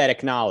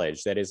synthetic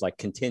knowledge, that is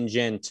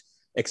contingent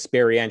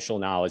experiential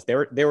knowledge.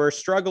 They were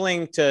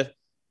struggling to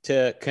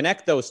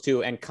connect those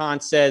two, and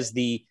Kant says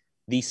the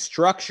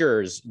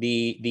structures,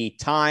 the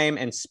time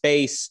and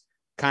space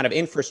kind of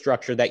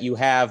infrastructure that you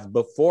have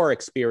before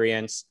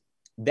experience,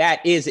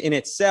 that is in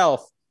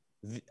itself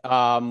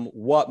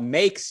what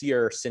makes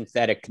your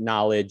synthetic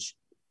knowledge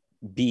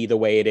be the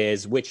way it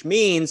is, which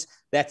means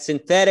that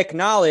synthetic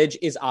knowledge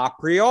is a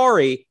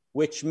priori,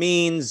 which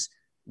means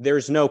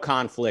there's no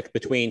conflict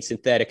between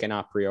synthetic and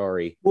a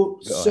priori.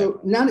 Well,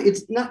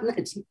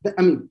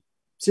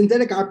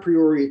 synthetic a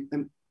priori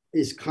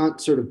is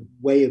Kant's sort of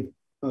way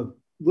of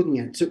looking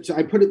at it. So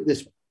I put it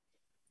this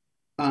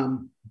way.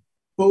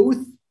 Both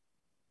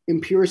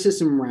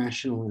empiricists and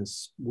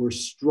rationalists were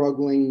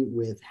struggling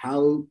with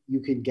how you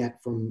could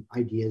get from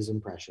ideas,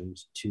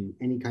 impressions to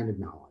any kind of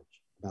knowledge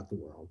about the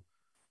world.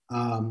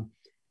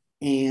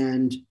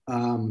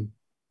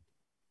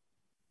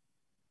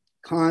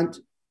 Kant,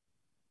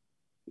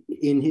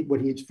 in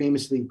what he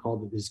famously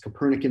called his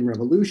Copernican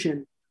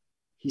revolution,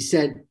 he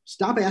said,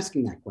 stop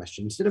asking that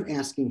question. Instead of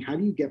asking, how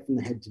do you get from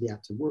the head to the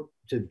outside world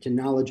to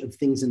knowledge of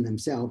things in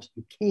themselves?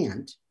 You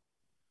can't.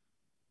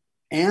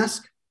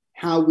 Ask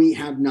how we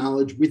have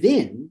knowledge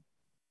within,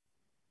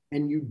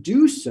 and you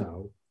do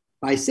so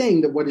by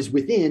saying that what is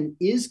within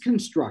is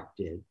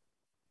constructed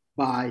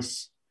by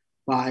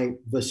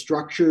the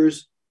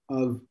structures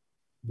of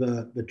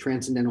the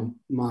transcendental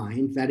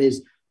mind, that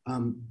is,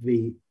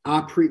 the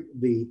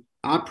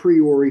a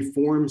priori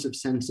forms of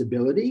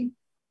sensibility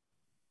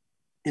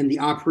and the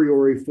a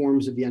priori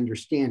forms of the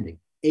understanding,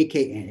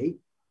 aka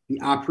the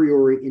a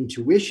priori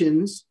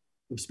intuitions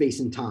of space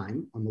and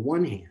time on the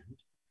one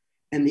hand,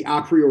 and the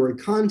a priori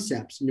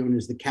concepts known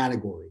as the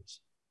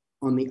categories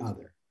on the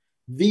other.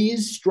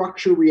 These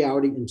structure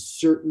reality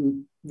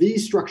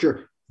these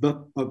structure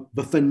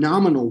the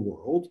phenomenal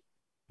world,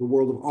 the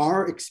world of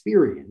our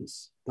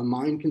experience, the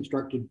mind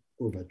constructed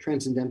or the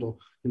transcendental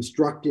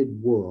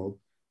constructed world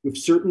with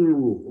certain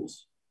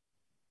rules.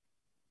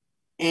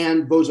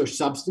 And those are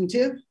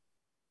substantive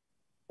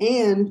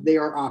and they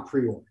are a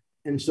priori.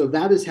 And so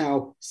that is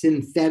how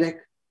synthetic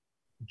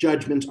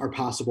judgments are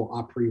possible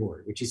a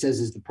priori, which he says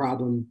is the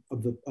problem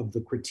of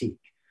the critique.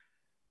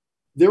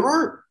 There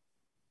are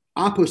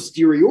a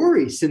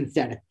posteriori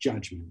synthetic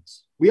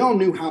judgments. We all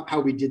knew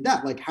how we did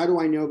that. How do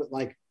I know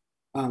that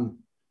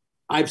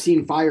I've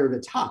seen fire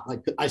that's hot?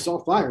 I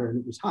saw fire and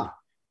it was hot.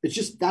 It's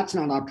just, that's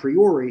not a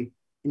priori,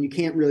 and you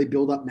can't really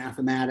build up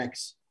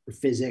mathematics or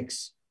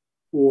physics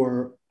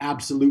or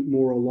absolute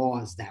moral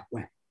laws that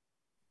way.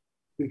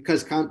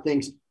 Because Kant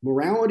thinks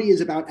morality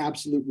is about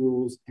absolute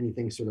rules, and he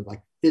thinks sort of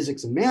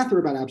physics and math are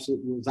about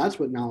absolute rules. That's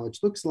what knowledge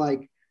looks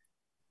like.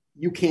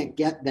 You can't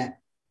get that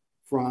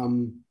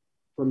from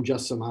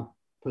just some a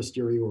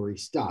posteriori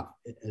stuff,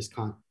 as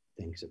Kant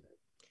thinks of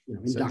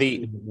it. So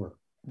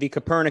the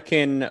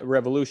Copernican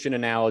revolution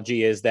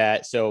analogy is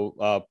that,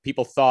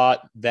 people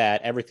thought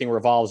that everything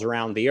revolves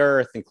around the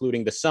Earth,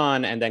 including the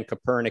sun, and then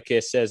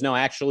Copernicus says, no,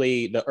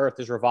 actually, the Earth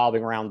is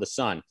revolving around the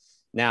sun.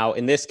 Now,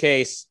 in this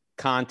case,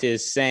 Kant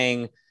is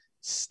saying,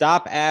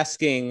 stop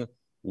asking,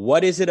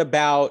 what is it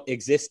about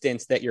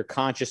existence that your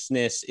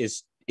consciousness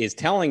is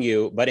telling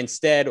you, but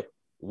instead,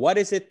 what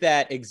is it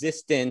that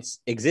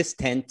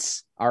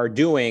existents are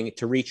doing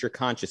to reach your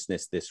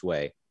consciousness this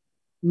way?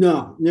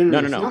 No.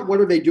 It's not what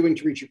are they doing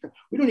to reach your.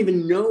 We don't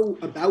even know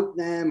about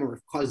them, or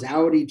if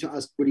causality to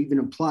us would even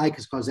apply,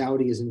 because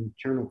causality is an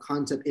internal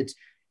concept. It's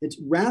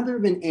rather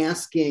than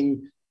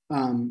asking,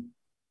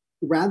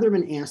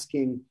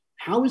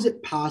 how is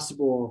it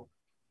possible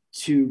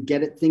to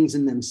get at things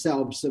in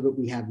themselves so that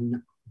we have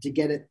to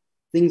get at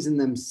things in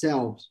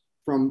themselves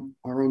from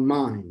our own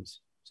minds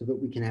so that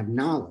we can have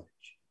knowledge.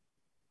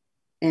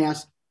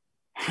 Ask,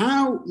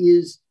 how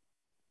is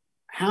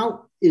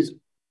how is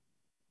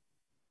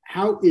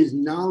how is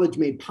knowledge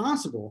made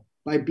possible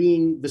by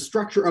being the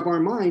structure of our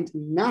mind,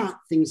 not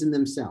things in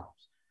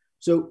themselves?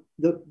 So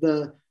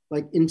the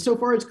like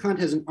insofar as Kant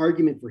has an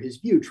argument for his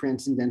view,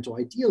 transcendental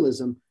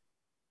idealism,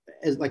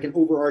 as like an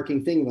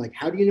overarching thing, like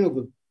how do you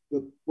know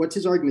what's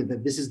his argument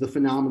that this is the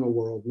phenomenal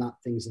world,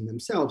 not things in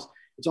themselves?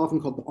 It's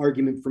often called the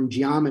argument from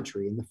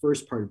geometry in the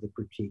first part of the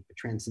critique, the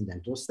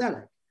transcendental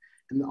aesthetic.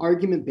 And the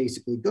argument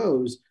basically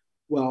goes,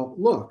 well,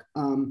 look,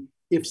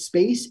 if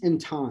space and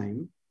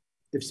time,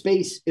 if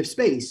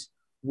space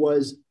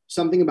was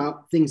something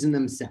about things in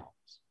themselves,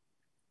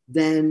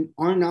 then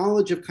our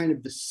knowledge of kind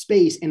of the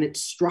space and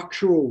its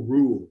structural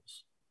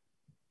rules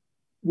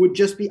would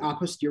just be a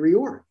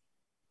posteriori.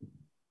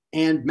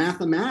 And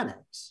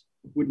mathematics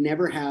would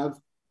never have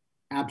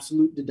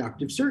absolute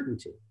deductive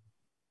certainty.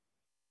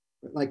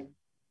 Like,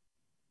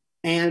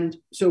 and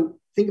so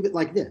think of it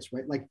like this,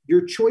 right? Like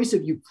your choice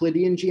of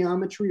Euclidean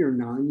geometry or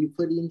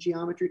non-Euclidean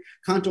geometry.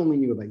 Kant only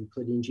knew about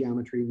Euclidean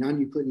geometry.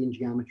 Non-Euclidean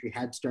geometry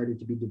had started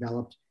to be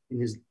developed in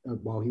his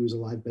while he was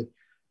alive, but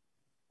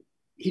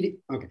he did.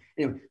 Okay.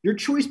 Anyway, your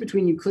choice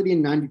between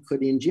Euclidean,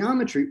 non-Euclidean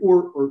geometry,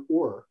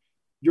 or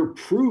your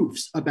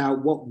proofs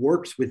about what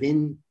works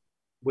within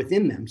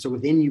them. So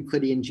within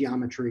Euclidean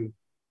geometry,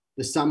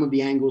 the sum of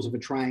the angles of a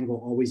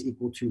triangle always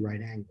equal 2 right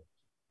angles.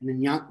 And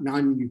in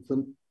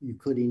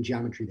non-Euclidean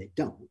geometry, they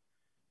don't.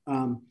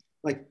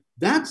 Like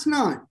that's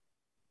not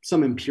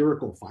some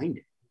empirical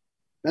finding.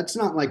 That's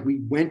not like we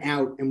went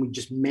out and we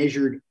just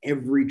measured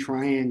every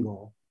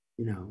triangle,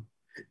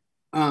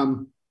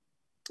 and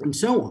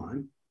so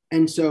on.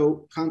 And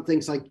so Kant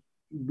thinks like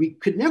we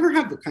could never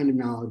have the kind of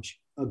knowledge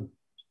of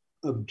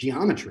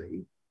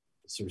geometry,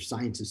 sort of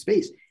science of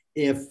space,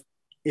 if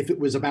it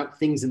was about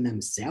things in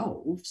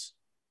themselves.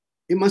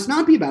 It must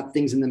not be about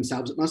things in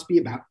themselves. It must be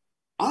about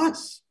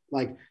us,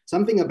 like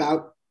something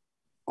about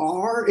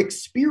our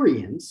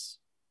experience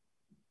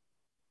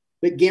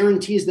that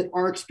guarantees that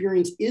our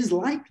experience is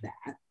like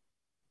that,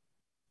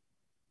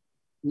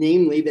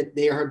 namely that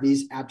they are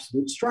these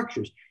absolute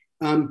structures.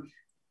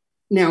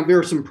 Now, there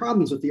are some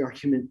problems with the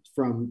argument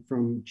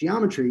from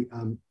geometry,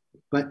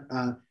 but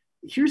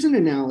here's an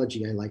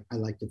analogy I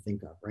like to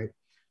think of, right?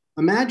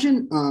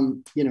 Imagine,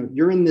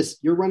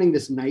 you're running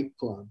this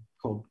nightclub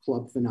called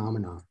Club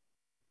Phenomena,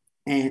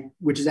 and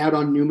which is out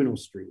on Numinal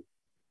Street,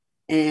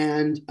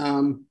 and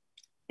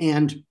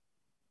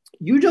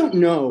you don't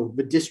know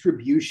the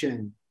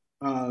distribution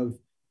of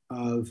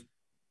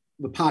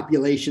the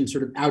population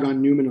sort of out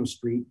on Numinal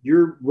Street.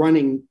 You're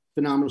running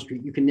Phenomenal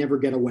Street. You can never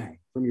get away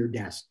from your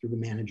desk. You're the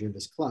manager of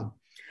this club,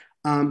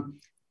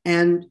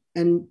 and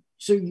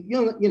so you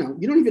don't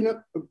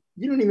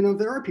even know if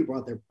there are people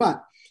out there,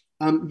 but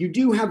you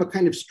do have a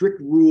kind of strict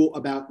rule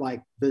about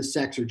like the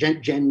sex or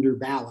gender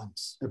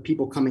balance of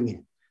people coming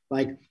in.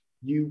 Like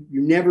you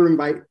never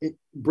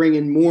bring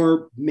in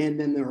more men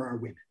than there are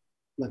women,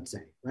 let's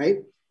say,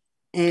 right?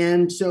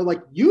 And so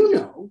like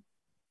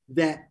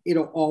that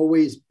it'll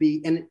always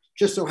be, and it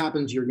just so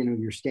happens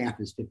your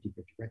staff is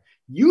 50-50, right?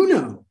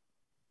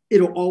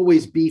 It'll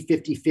always be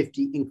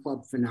 50-50 in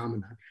Club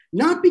Phenomena,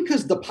 not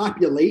because the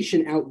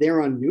population out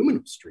there on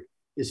Numinal Street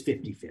is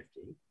 50-50,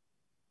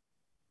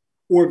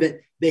 or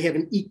that they have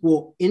an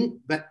equal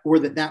or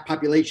that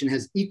population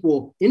has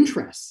equal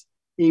interests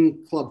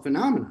in Club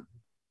Phenomena.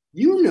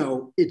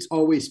 It's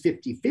always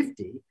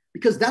 50-50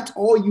 because that's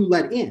all you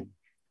let in.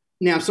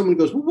 Now, if someone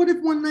goes, well, what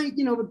if one night,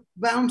 the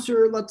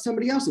bouncer lets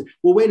somebody else in?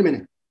 Well, wait a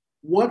minute.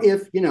 What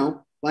if,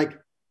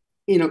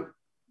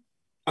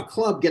 a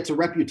club gets a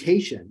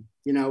reputation,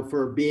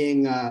 for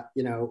being,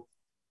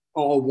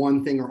 all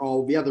one thing or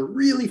all the other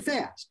really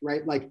fast,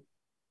 right? Like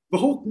the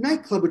whole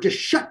nightclub would just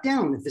shut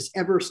down if this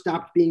ever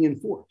stopped being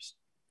enforced.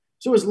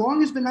 So as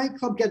long as the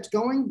nightclub gets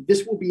going,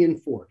 this will be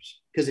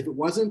enforced, because if it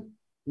wasn't,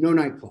 no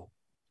nightclub.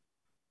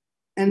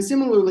 And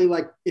similarly,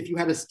 like if you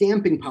had a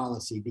stamping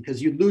policy,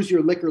 because you'd lose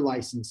your liquor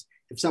license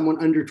if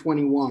someone under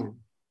 21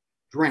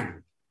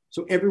 drank.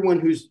 So everyone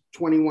who's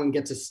 21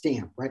 gets a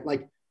stamp, right?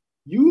 Like,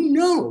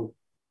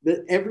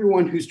 that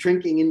everyone who's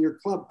drinking in your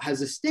club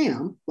has a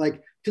stamp,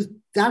 like, because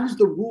that is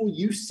the rule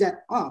you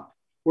set up,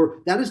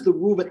 or that is the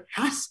rule that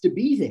has to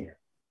be there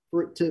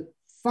for it to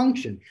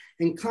function.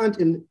 And Kant,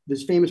 in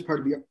this famous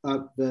part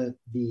of the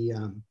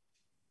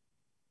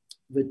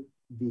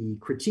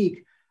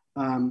critique,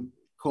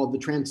 called the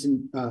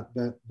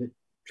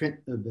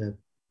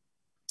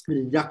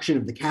deduction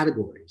of the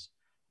categories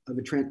of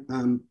the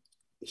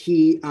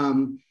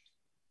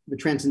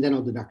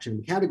transcendental deduction of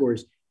the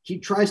categories. He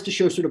tries to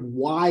show sort of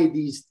why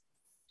these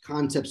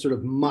concepts sort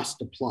of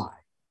must apply.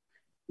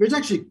 There's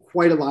actually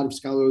quite a lot of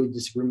scholarly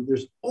disagreement.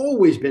 There's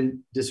always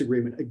been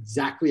disagreement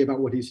exactly about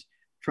what he's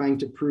trying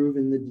to prove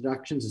in the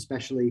deductions,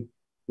 especially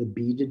the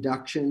B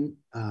deduction.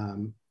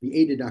 The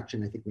A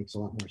deduction, I think, makes a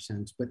lot more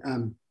sense, but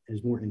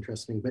is more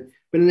interesting. But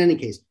in any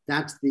case,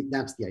 that's the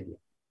idea.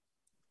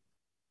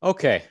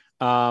 Okay.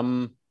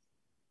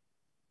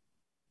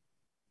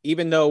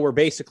 Even though we're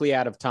basically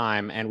out of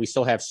time and we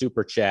still have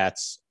super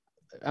chats,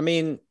 I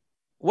mean,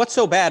 What's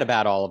so bad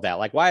about all of that?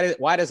 Like, why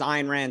does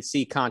Ayn Rand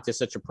see Kant as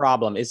such a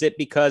problem? Is it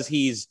because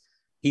he's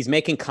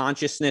making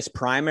consciousness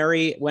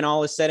primary when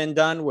all is said and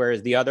done,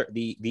 whereas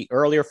the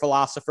earlier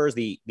philosophers,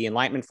 the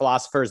Enlightenment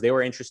philosophers, they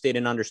were interested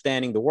in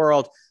understanding the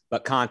world,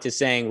 but Kant is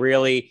saying,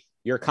 really,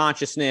 your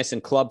consciousness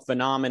and club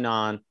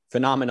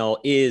phenomenal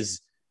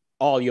is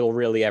all you'll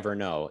really ever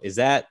know. Is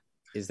that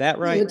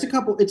right? Yeah, it's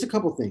a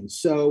couple things.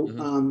 So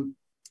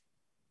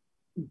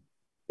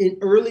in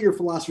earlier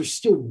philosophers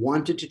still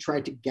wanted to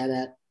try to get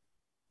at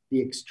the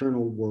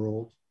external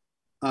world.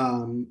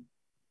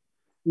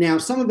 Now,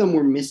 some of them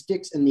were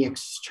mystics, and the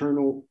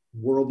external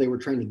world they were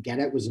trying to get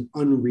at was an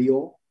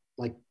unreal,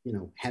 like,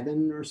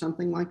 heaven or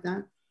something like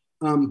that.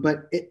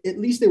 But at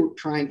least they were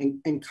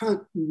trying, and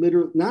Kant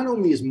literally not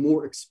only is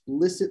more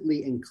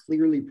explicitly and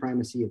clearly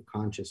primacy of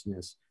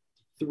consciousness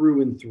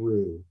through and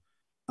through,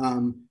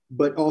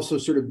 but also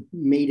sort of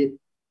made it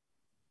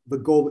the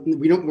goal.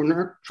 We're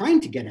not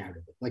trying to get out of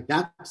it. Like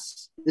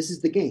this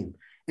is the game.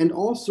 And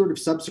all sort of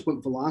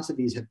subsequent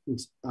philosophies have,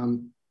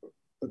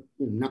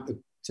 not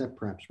except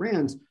perhaps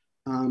Rand's,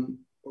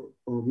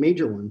 or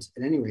major ones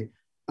at any rate,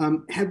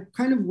 have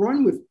kind of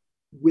run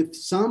with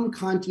some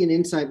Kantian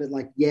insight that,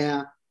 like,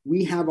 yeah,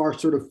 we have our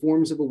sort of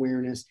forms of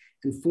awareness,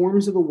 and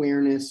forms of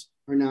awareness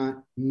are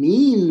not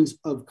means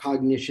of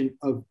cognition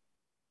of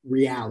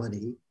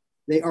reality.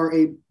 They are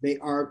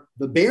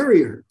the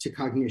barrier to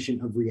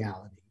cognition of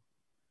reality,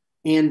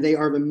 and they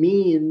are the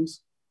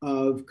means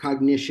of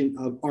cognition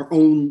of our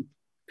own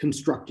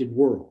constructed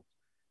world.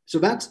 So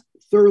that's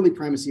thoroughly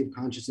primacy of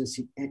consciousness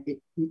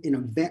in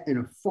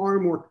a far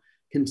more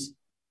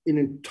in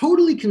a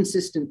totally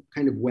consistent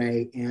kind of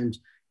way, and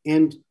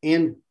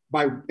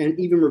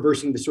even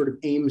reversing the sort of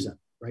aims of it,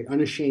 right,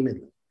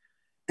 unashamedly.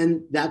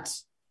 And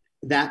that's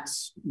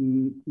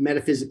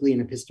metaphysically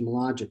and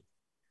epistemologically.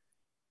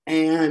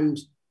 And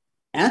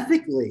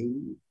ethically,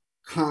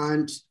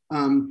 Kant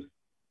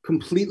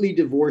completely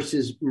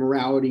divorces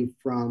morality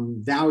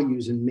from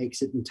values and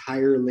makes it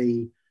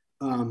entirely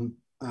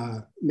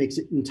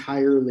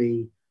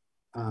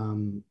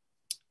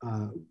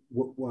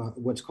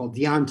what's called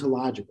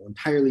deontological,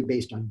 entirely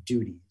based on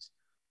duties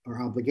or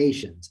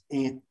obligations.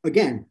 And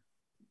again,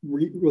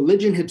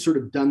 religion had sort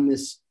of done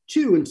this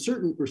too, and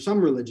some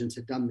religions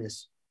had done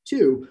this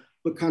too,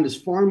 but Kant is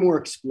far more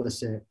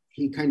explicit.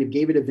 He kind of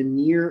gave it a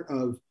veneer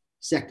of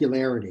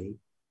secularity,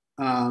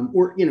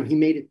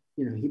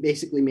 he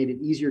basically made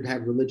it easier to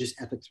have religious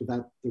ethics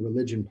without the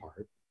religion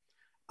part,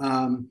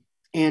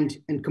 and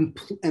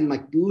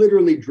like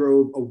literally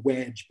drove a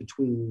wedge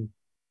between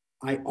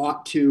I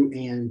ought to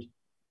and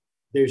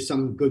there's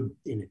some good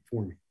in it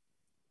for me,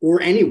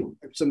 or anyone,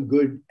 some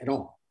good at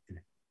all in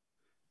it.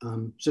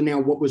 So now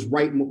what was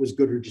right and what was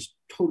good are just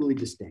totally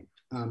distinct.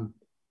 And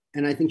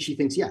I think she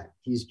thinks, yeah,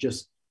 he's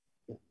just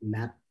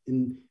that.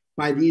 And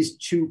by these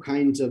two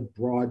kinds of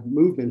broad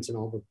movements and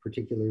all the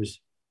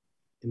particulars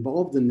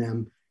involved in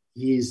them,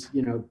 he's,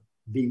 the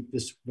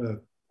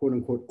quote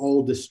unquote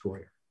all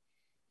destroyer.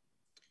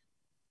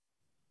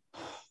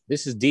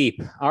 This is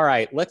deep. All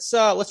right, let's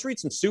read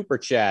some super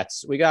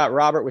chats. We got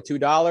Robert with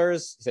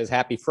 $2. He says,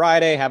 "Happy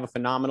Friday. Have a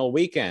phenomenal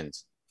weekend."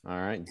 All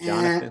right,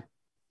 Jonathan.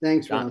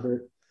 Thanks,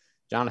 Robert.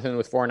 Jonathan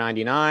with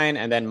 $4.99,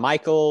 and then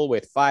Michael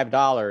with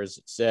 $5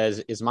 says,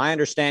 "Is my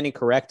understanding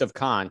correct of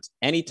Kant?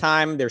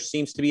 Anytime there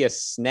seems to be a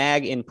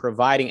snag in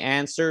providing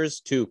answers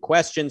to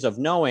questions of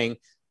knowing,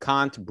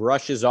 Kant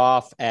brushes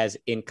off as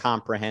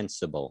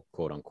incomprehensible,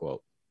 quote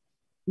unquote."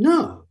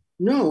 No.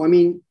 I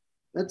mean,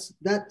 that's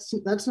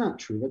not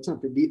true. That's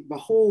not the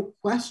whole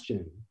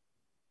question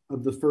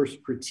of the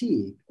first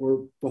critique,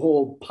 or the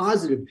whole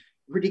positive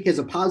critique, has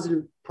a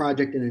positive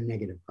project and a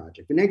negative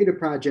project. The negative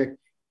project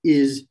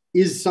is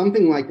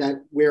something like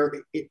that, where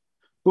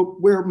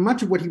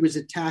much of what he was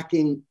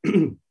attacking,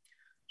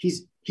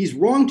 he's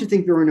wrong to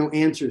think there are no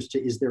answers to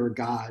is there a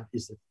God? He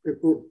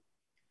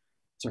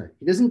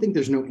doesn't think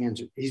there's no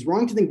answer. He's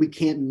wrong to think we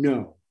can't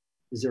know,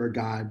 is there a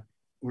God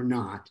or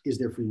not? Is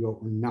there free will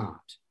or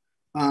not?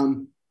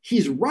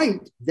 He's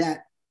right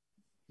that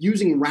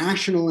using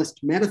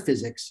rationalist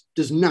metaphysics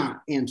does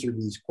not answer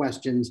these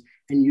questions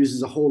and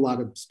uses a whole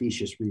lot of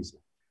specious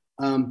reasoning.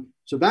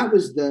 So that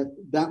was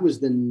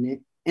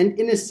and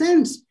in a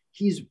sense,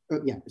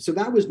 so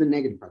that was the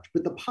negative project.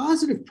 But the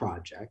positive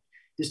project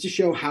is to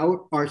show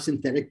how are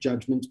synthetic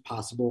judgments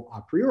possible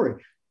a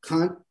priori.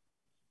 Kant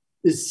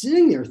is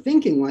sitting there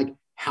thinking, like,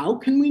 how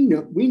can we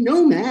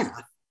know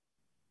math?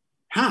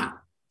 How?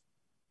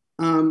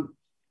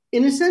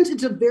 In a sense,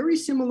 it's a very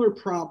similar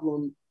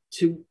problem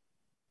to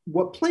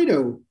what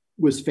Plato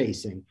was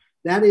facing.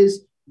 That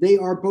is, they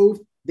are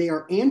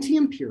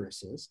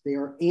anti-empiricists. They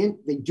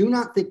do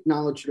not think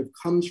knowledge sort of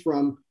comes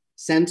from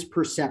sense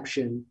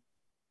perception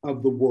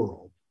of the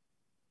world,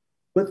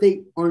 but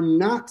they are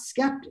not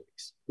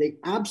skeptics. They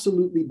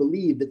absolutely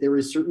believe that there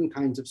is certain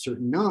kinds of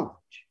certain knowledge.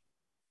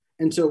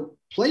 And so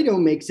Plato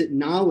makes it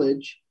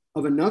knowledge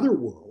of another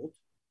world,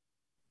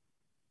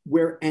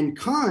 and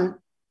Kant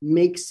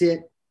makes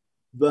it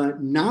the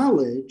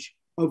knowledge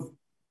of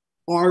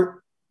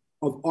our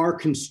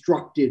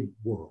constructed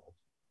world.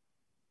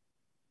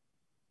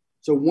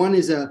 So one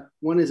is a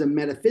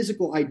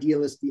metaphysical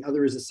idealist, the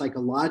other is a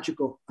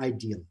psychological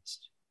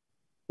idealist,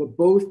 but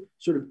both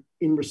sort of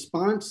in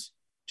response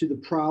to the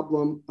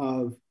problem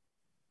of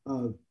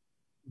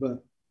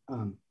the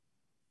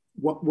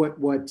what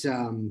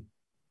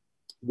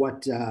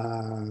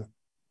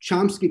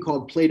Chomsky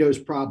called Plato's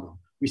problem.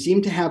 We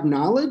seem to have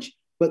knowledge,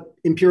 but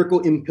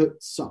empirical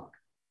inputs suck.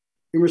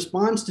 In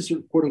response to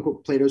sort of quote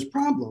unquote Plato's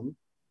problem,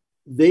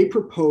 they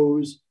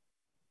propose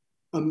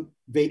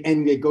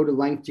they go to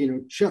length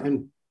to show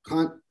and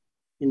Kant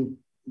in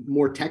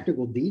more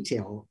technical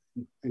detail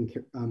and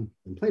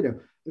Plato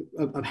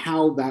of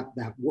how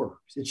that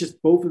works. It's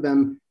just both of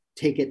them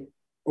take it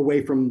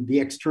away from the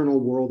external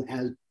world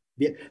as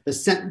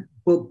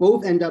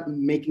both end up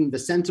making the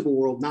sensible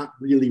world not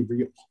really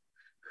real,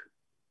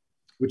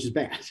 which is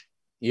bad.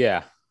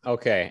 Yeah.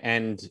 Okay.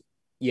 And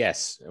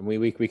yes,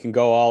 we can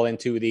go all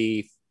into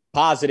the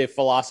positive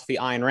philosophy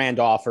Ayn Rand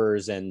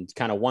offers, and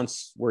kind of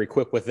once we're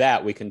equipped with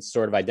that, we can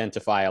sort of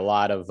identify a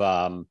lot of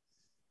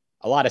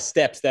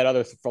steps that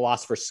other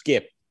philosophers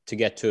skip to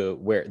get to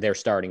where their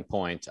starting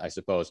point, I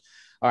suppose.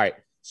 All right.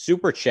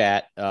 Super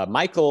chat.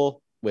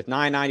 Michael with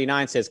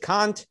 $9.99 says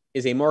Kant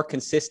is a more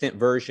consistent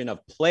version of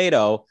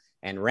Plato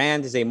and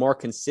Rand is a more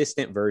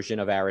consistent version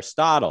of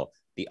Aristotle.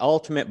 The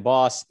ultimate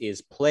boss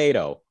is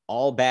Plato.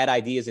 All bad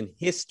ideas in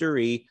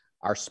history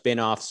are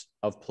spin-offs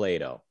of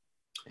Plato.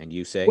 And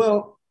you say?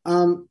 Well,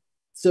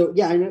 so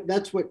yeah, I know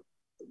that's what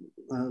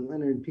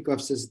Leonard Peikoff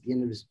says at the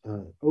end of his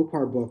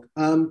Opar book.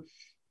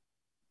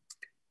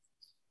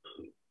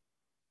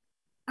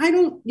 I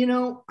don't,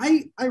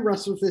 I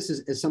wrestle with this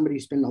as somebody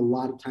who spent a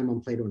lot of time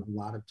on Plato and a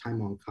lot of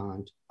time on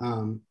Kant.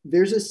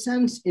 There's a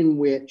sense in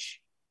which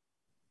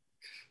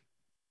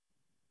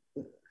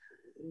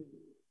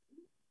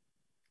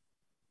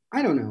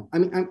I don't know.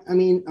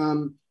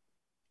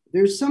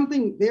 There is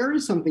something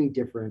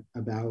different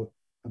about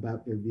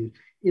their views.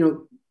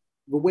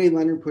 The way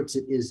Leonard puts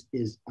it is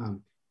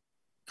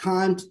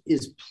Kant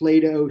is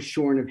Plato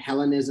shorn of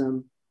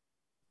Hellenism,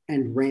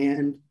 and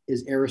Rand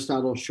is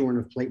Aristotle shorn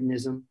of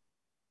Platonism,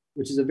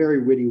 which is a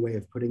very witty way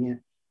of putting it.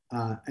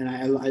 And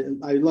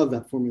I love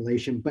that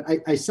formulation, but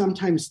I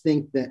sometimes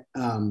think that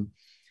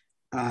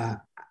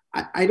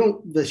I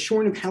don't, the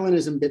shorn of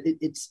Hellenism, but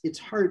it's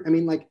hard.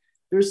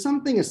 There's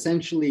something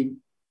essentially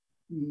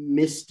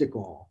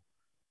mystical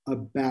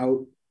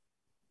about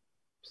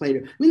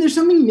Plato. There's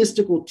something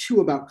mystical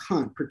too about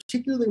Kant,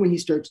 particularly when he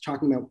starts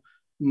talking about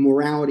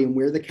morality and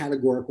where the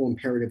categorical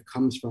imperative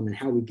comes from and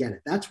how we get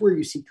it. That's where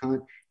you see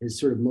Kant is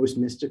sort of most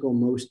mystical,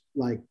 most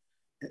like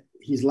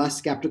he's less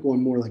skeptical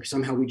and more like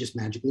somehow we just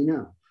magically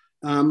know.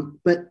 I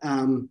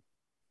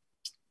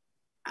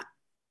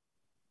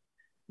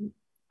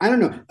don't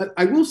know.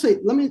 I will say,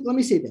 let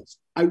me say this.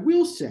 I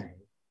will say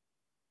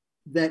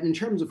that in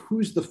terms of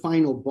who's the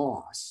final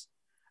boss,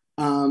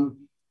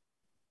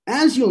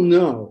 as you'll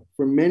know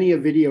from many a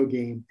video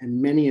game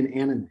and many an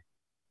anime,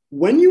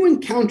 when you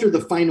encounter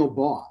the final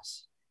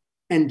boss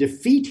and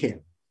defeat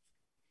him,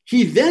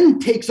 he then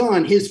takes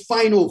on his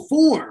final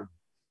form,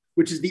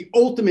 which is the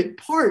ultimate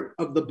part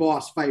of the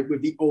boss fight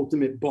with the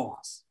ultimate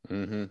boss.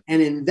 Mm-hmm.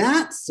 And in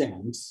that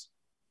sense,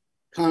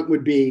 Kant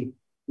would be.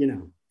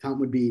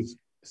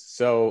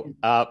 So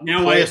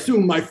now I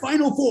assume my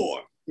final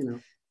form.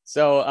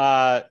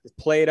 So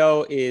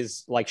Plato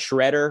is like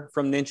Shredder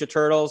from Ninja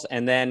Turtles,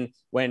 and then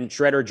when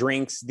Shredder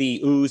drinks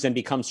the ooze and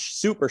becomes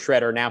Super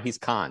Shredder, now he's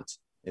Kant.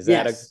 Is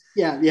that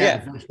yeah.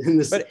 In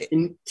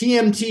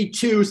TMT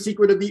 2,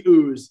 Secret of the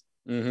Ooze.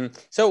 Mm-hmm.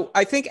 So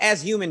I think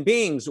as human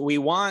beings, we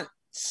want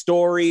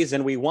stories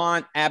and we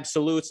want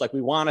absolutes. Like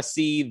we want to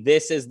see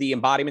this as the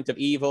embodiment of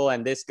evil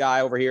and this guy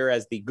over here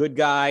as the good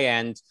guy.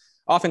 And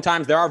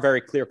oftentimes there are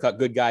very clear-cut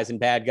good guys and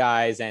bad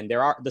guys, and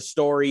there are the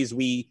stories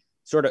we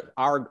sort of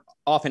are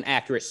often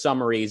accurate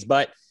summaries.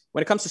 But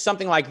when it comes to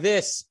something like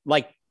this,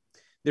 like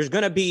there's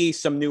going to be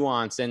some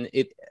nuance, and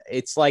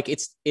it's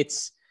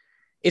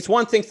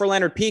one thing for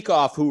Leonard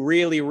Peikoff, who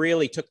really,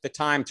 really took the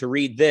time to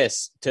read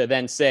this, to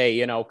then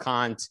say,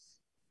 Kant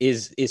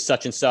is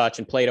such and such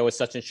and Plato is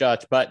such and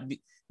such. But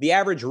the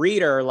average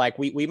reader, like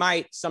we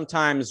might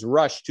sometimes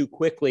rush too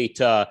quickly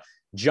to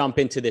jump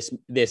into this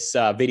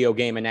video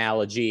game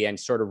analogy and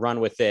sort of run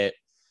with it.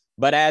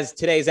 But as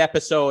today's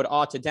episode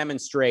ought to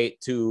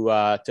demonstrate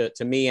to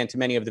me and to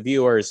many of the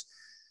viewers,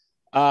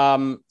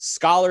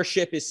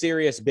 scholarship is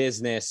serious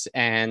business.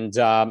 And,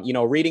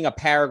 reading a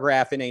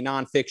paragraph in a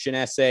nonfiction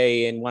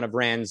essay in one of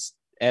Rand's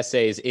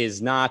essays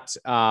is not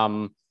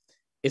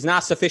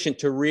sufficient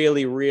to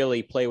really,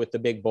 really play with the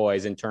big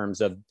boys in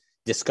terms of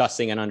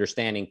discussing and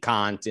understanding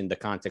Kant in the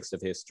context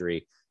of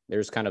history.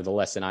 There's kind of the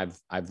lesson I've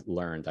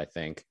learned, I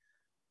think.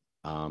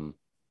 All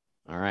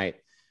right.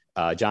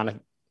 Jonathan,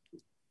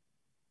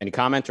 any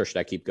comment, or should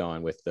I keep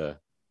going with the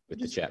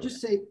chat?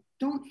 Just say,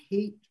 don't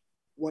hate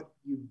what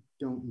you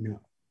don't know.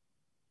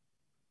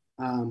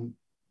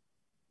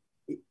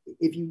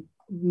 If you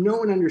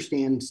know and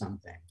understand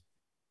something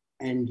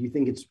and you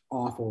think it's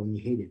awful and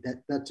you hate it,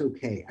 that's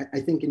okay. I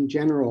think in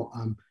general,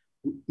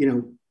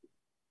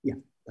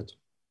 that's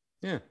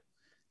yeah.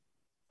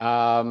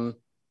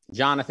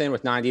 Jonathan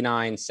with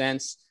 99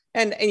 cents.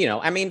 And you know,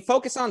 I mean,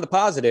 focus on the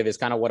positive is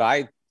kind of what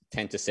I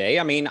tend to say.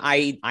 I mean,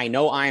 I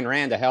know Ayn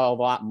Rand a hell of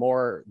a lot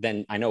more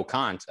than I know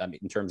Kant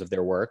in terms of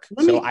their work.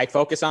 I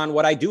focus on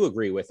what I do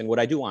agree with and what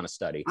I do want to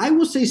study. I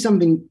will say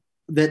something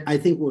that I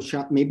think will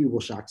shock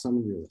some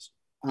of your listeners.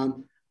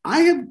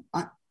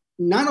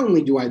 Not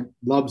only do I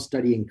love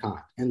studying Kant,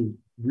 and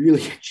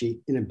really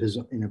actually in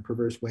a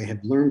perverse way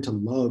have learned to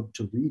love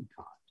to read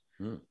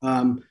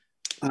Kant,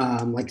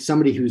 like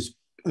somebody who's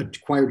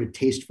acquired a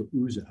taste for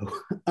ouzo.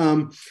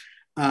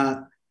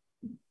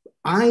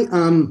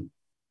 I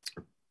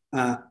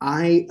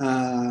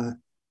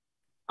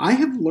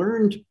have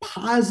learned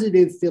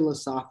positive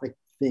philosophic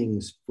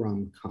things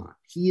from Kant.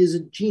 He is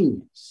a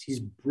genius. He's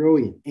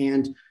brilliant,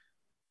 and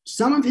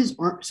some of his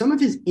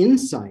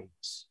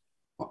insights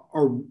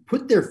are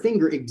put their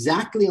finger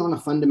exactly on a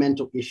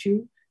fundamental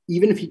issue.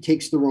 Even if he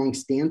takes the wrong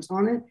stance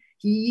on it,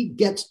 he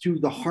gets to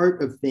the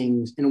heart of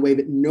things in a way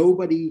that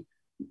nobody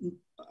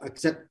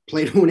except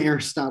Plato and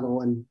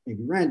Aristotle and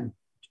maybe Rand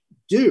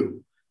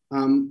do.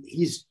 And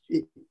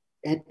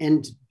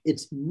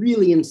it's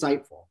really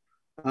insightful.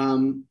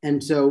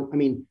 And so, I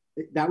mean,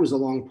 that was a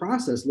long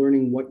process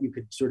learning what you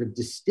could sort of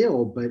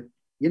distill, but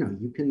you know,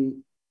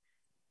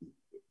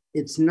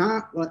 it's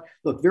not like,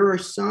 look, there are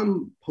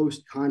some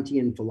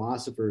post-Kantian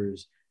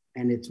philosophers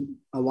and it's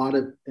a lot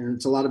of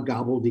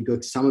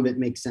gobbledygook. Some of it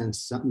makes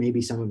sense.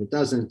 Maybe some of it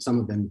doesn't. Some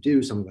of them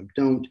do, some of them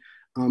don't.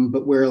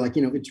 But where, like,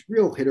 you know, it's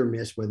real hit or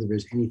miss whether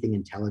there's anything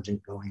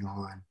intelligent going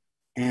on.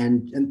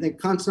 And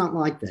Kant's not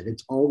like that.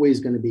 It's always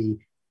going to be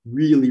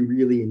really,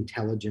 really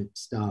intelligent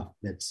stuff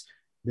that's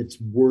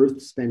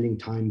worth spending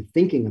time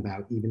thinking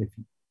about, even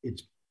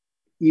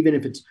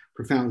if it's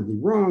profoundly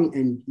wrong,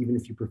 and even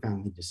if you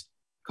profoundly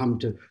come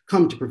to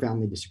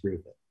profoundly disagree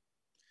with it.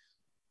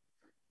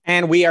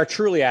 And we are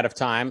truly out of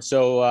time.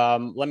 So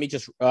let me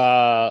just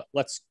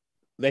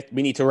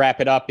we need to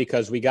wrap it up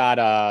because we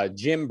got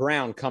Jim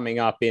Brown coming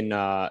up in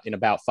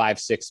about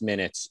 5-6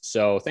 minutes.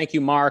 So thank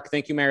you, Mark.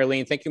 Thank you,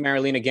 Marilyn. Thank you,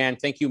 Marilyn, again.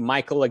 Thank you,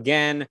 Michael,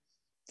 again.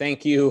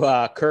 Thank you,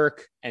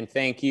 Kirk. And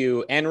thank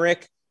you,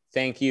 Enric.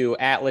 Thank you,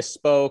 Atlas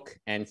Spoke.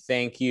 And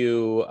thank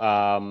you,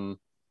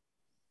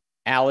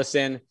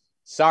 Allison.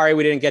 Sorry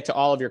we didn't get to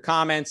all of your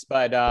comments,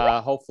 but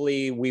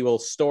hopefully we will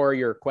store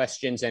your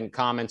questions and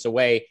comments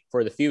away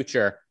for the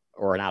future.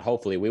 Or not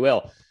hopefully, we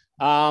will.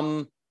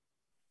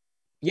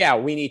 Yeah,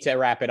 we need to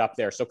wrap it up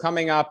there. So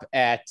coming up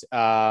at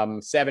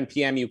 7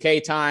 p.m.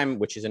 UK time,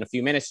 which is in a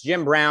few minutes,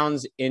 Jim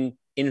Brown's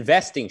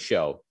investing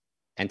show.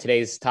 And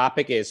today's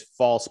topic is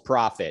false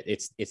profit.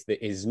 It's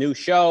his new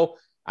show.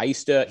 He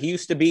used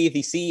to be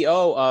the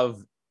CEO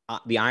of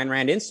the Ayn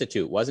Rand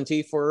Institute, wasn't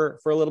he, for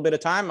a little bit of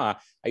time? I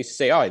used to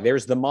say, oh,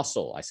 there's the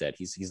muscle. I said,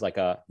 he's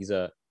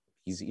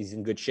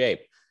in good shape.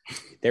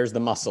 There's the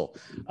muscle.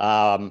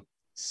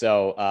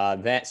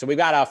 So we've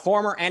got a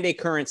former and a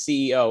current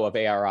CEO of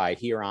ARI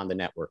here on the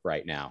network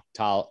right now.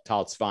 Tal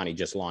Tzfani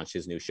just launched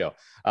his new show.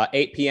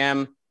 8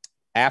 p.m.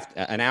 after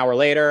an hour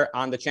later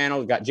on the channel,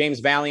 we've got James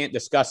Valiant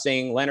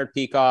discussing Leonard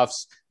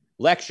Peikoff's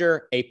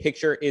lecture, A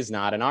Picture is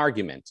Not an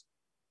Argument.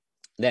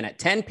 Then at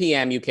 10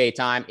 p.m. UK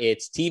time,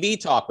 it's TV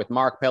Talk with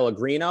Mark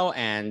Pellegrino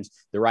and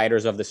the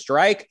writers of The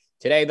Strike.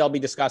 Today, they'll be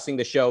discussing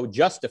the show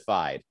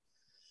Justified.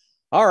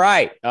 All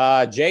right,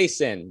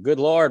 Jason, good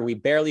Lord, we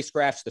barely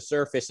scratched the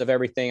surface of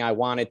everything I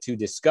wanted to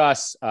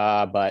discuss,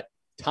 but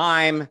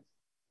time,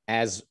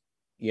 as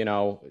you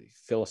know,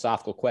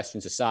 philosophical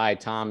questions aside,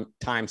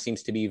 time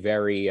seems to be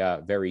very,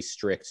 very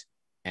strict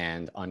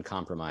and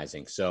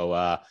uncompromising.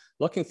 So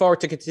looking forward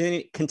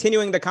to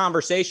continuing the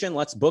conversation.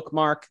 Let's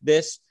bookmark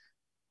this.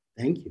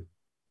 Thank you.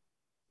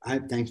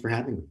 Thanks for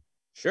having me.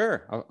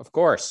 Sure, of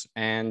course.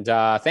 And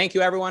thank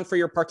you, everyone, for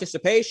your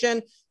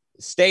participation.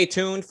 Stay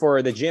tuned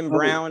for the Jim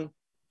Brown.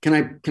 Can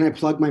I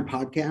plug my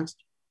podcast?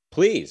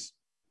 Please.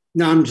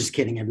 No, I'm just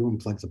kidding. Everyone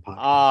plugs a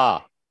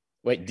podcast.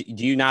 Wait,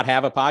 do you not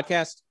have a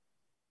podcast?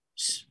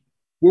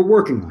 We're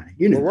working on it.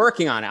 You know, we're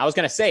working on it. I was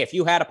going to say, if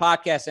you had a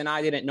podcast and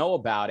I didn't know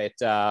about it,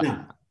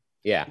 no.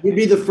 Yeah, you'd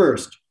be the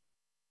first.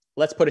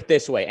 Let's put it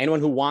this way. Anyone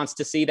who wants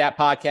to see that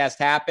podcast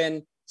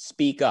happen,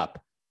 speak up.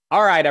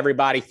 All right,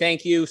 everybody.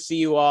 Thank you. See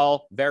you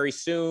all very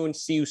soon.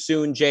 See you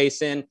soon,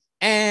 Jason.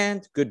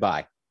 And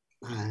goodbye.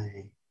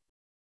 Bye.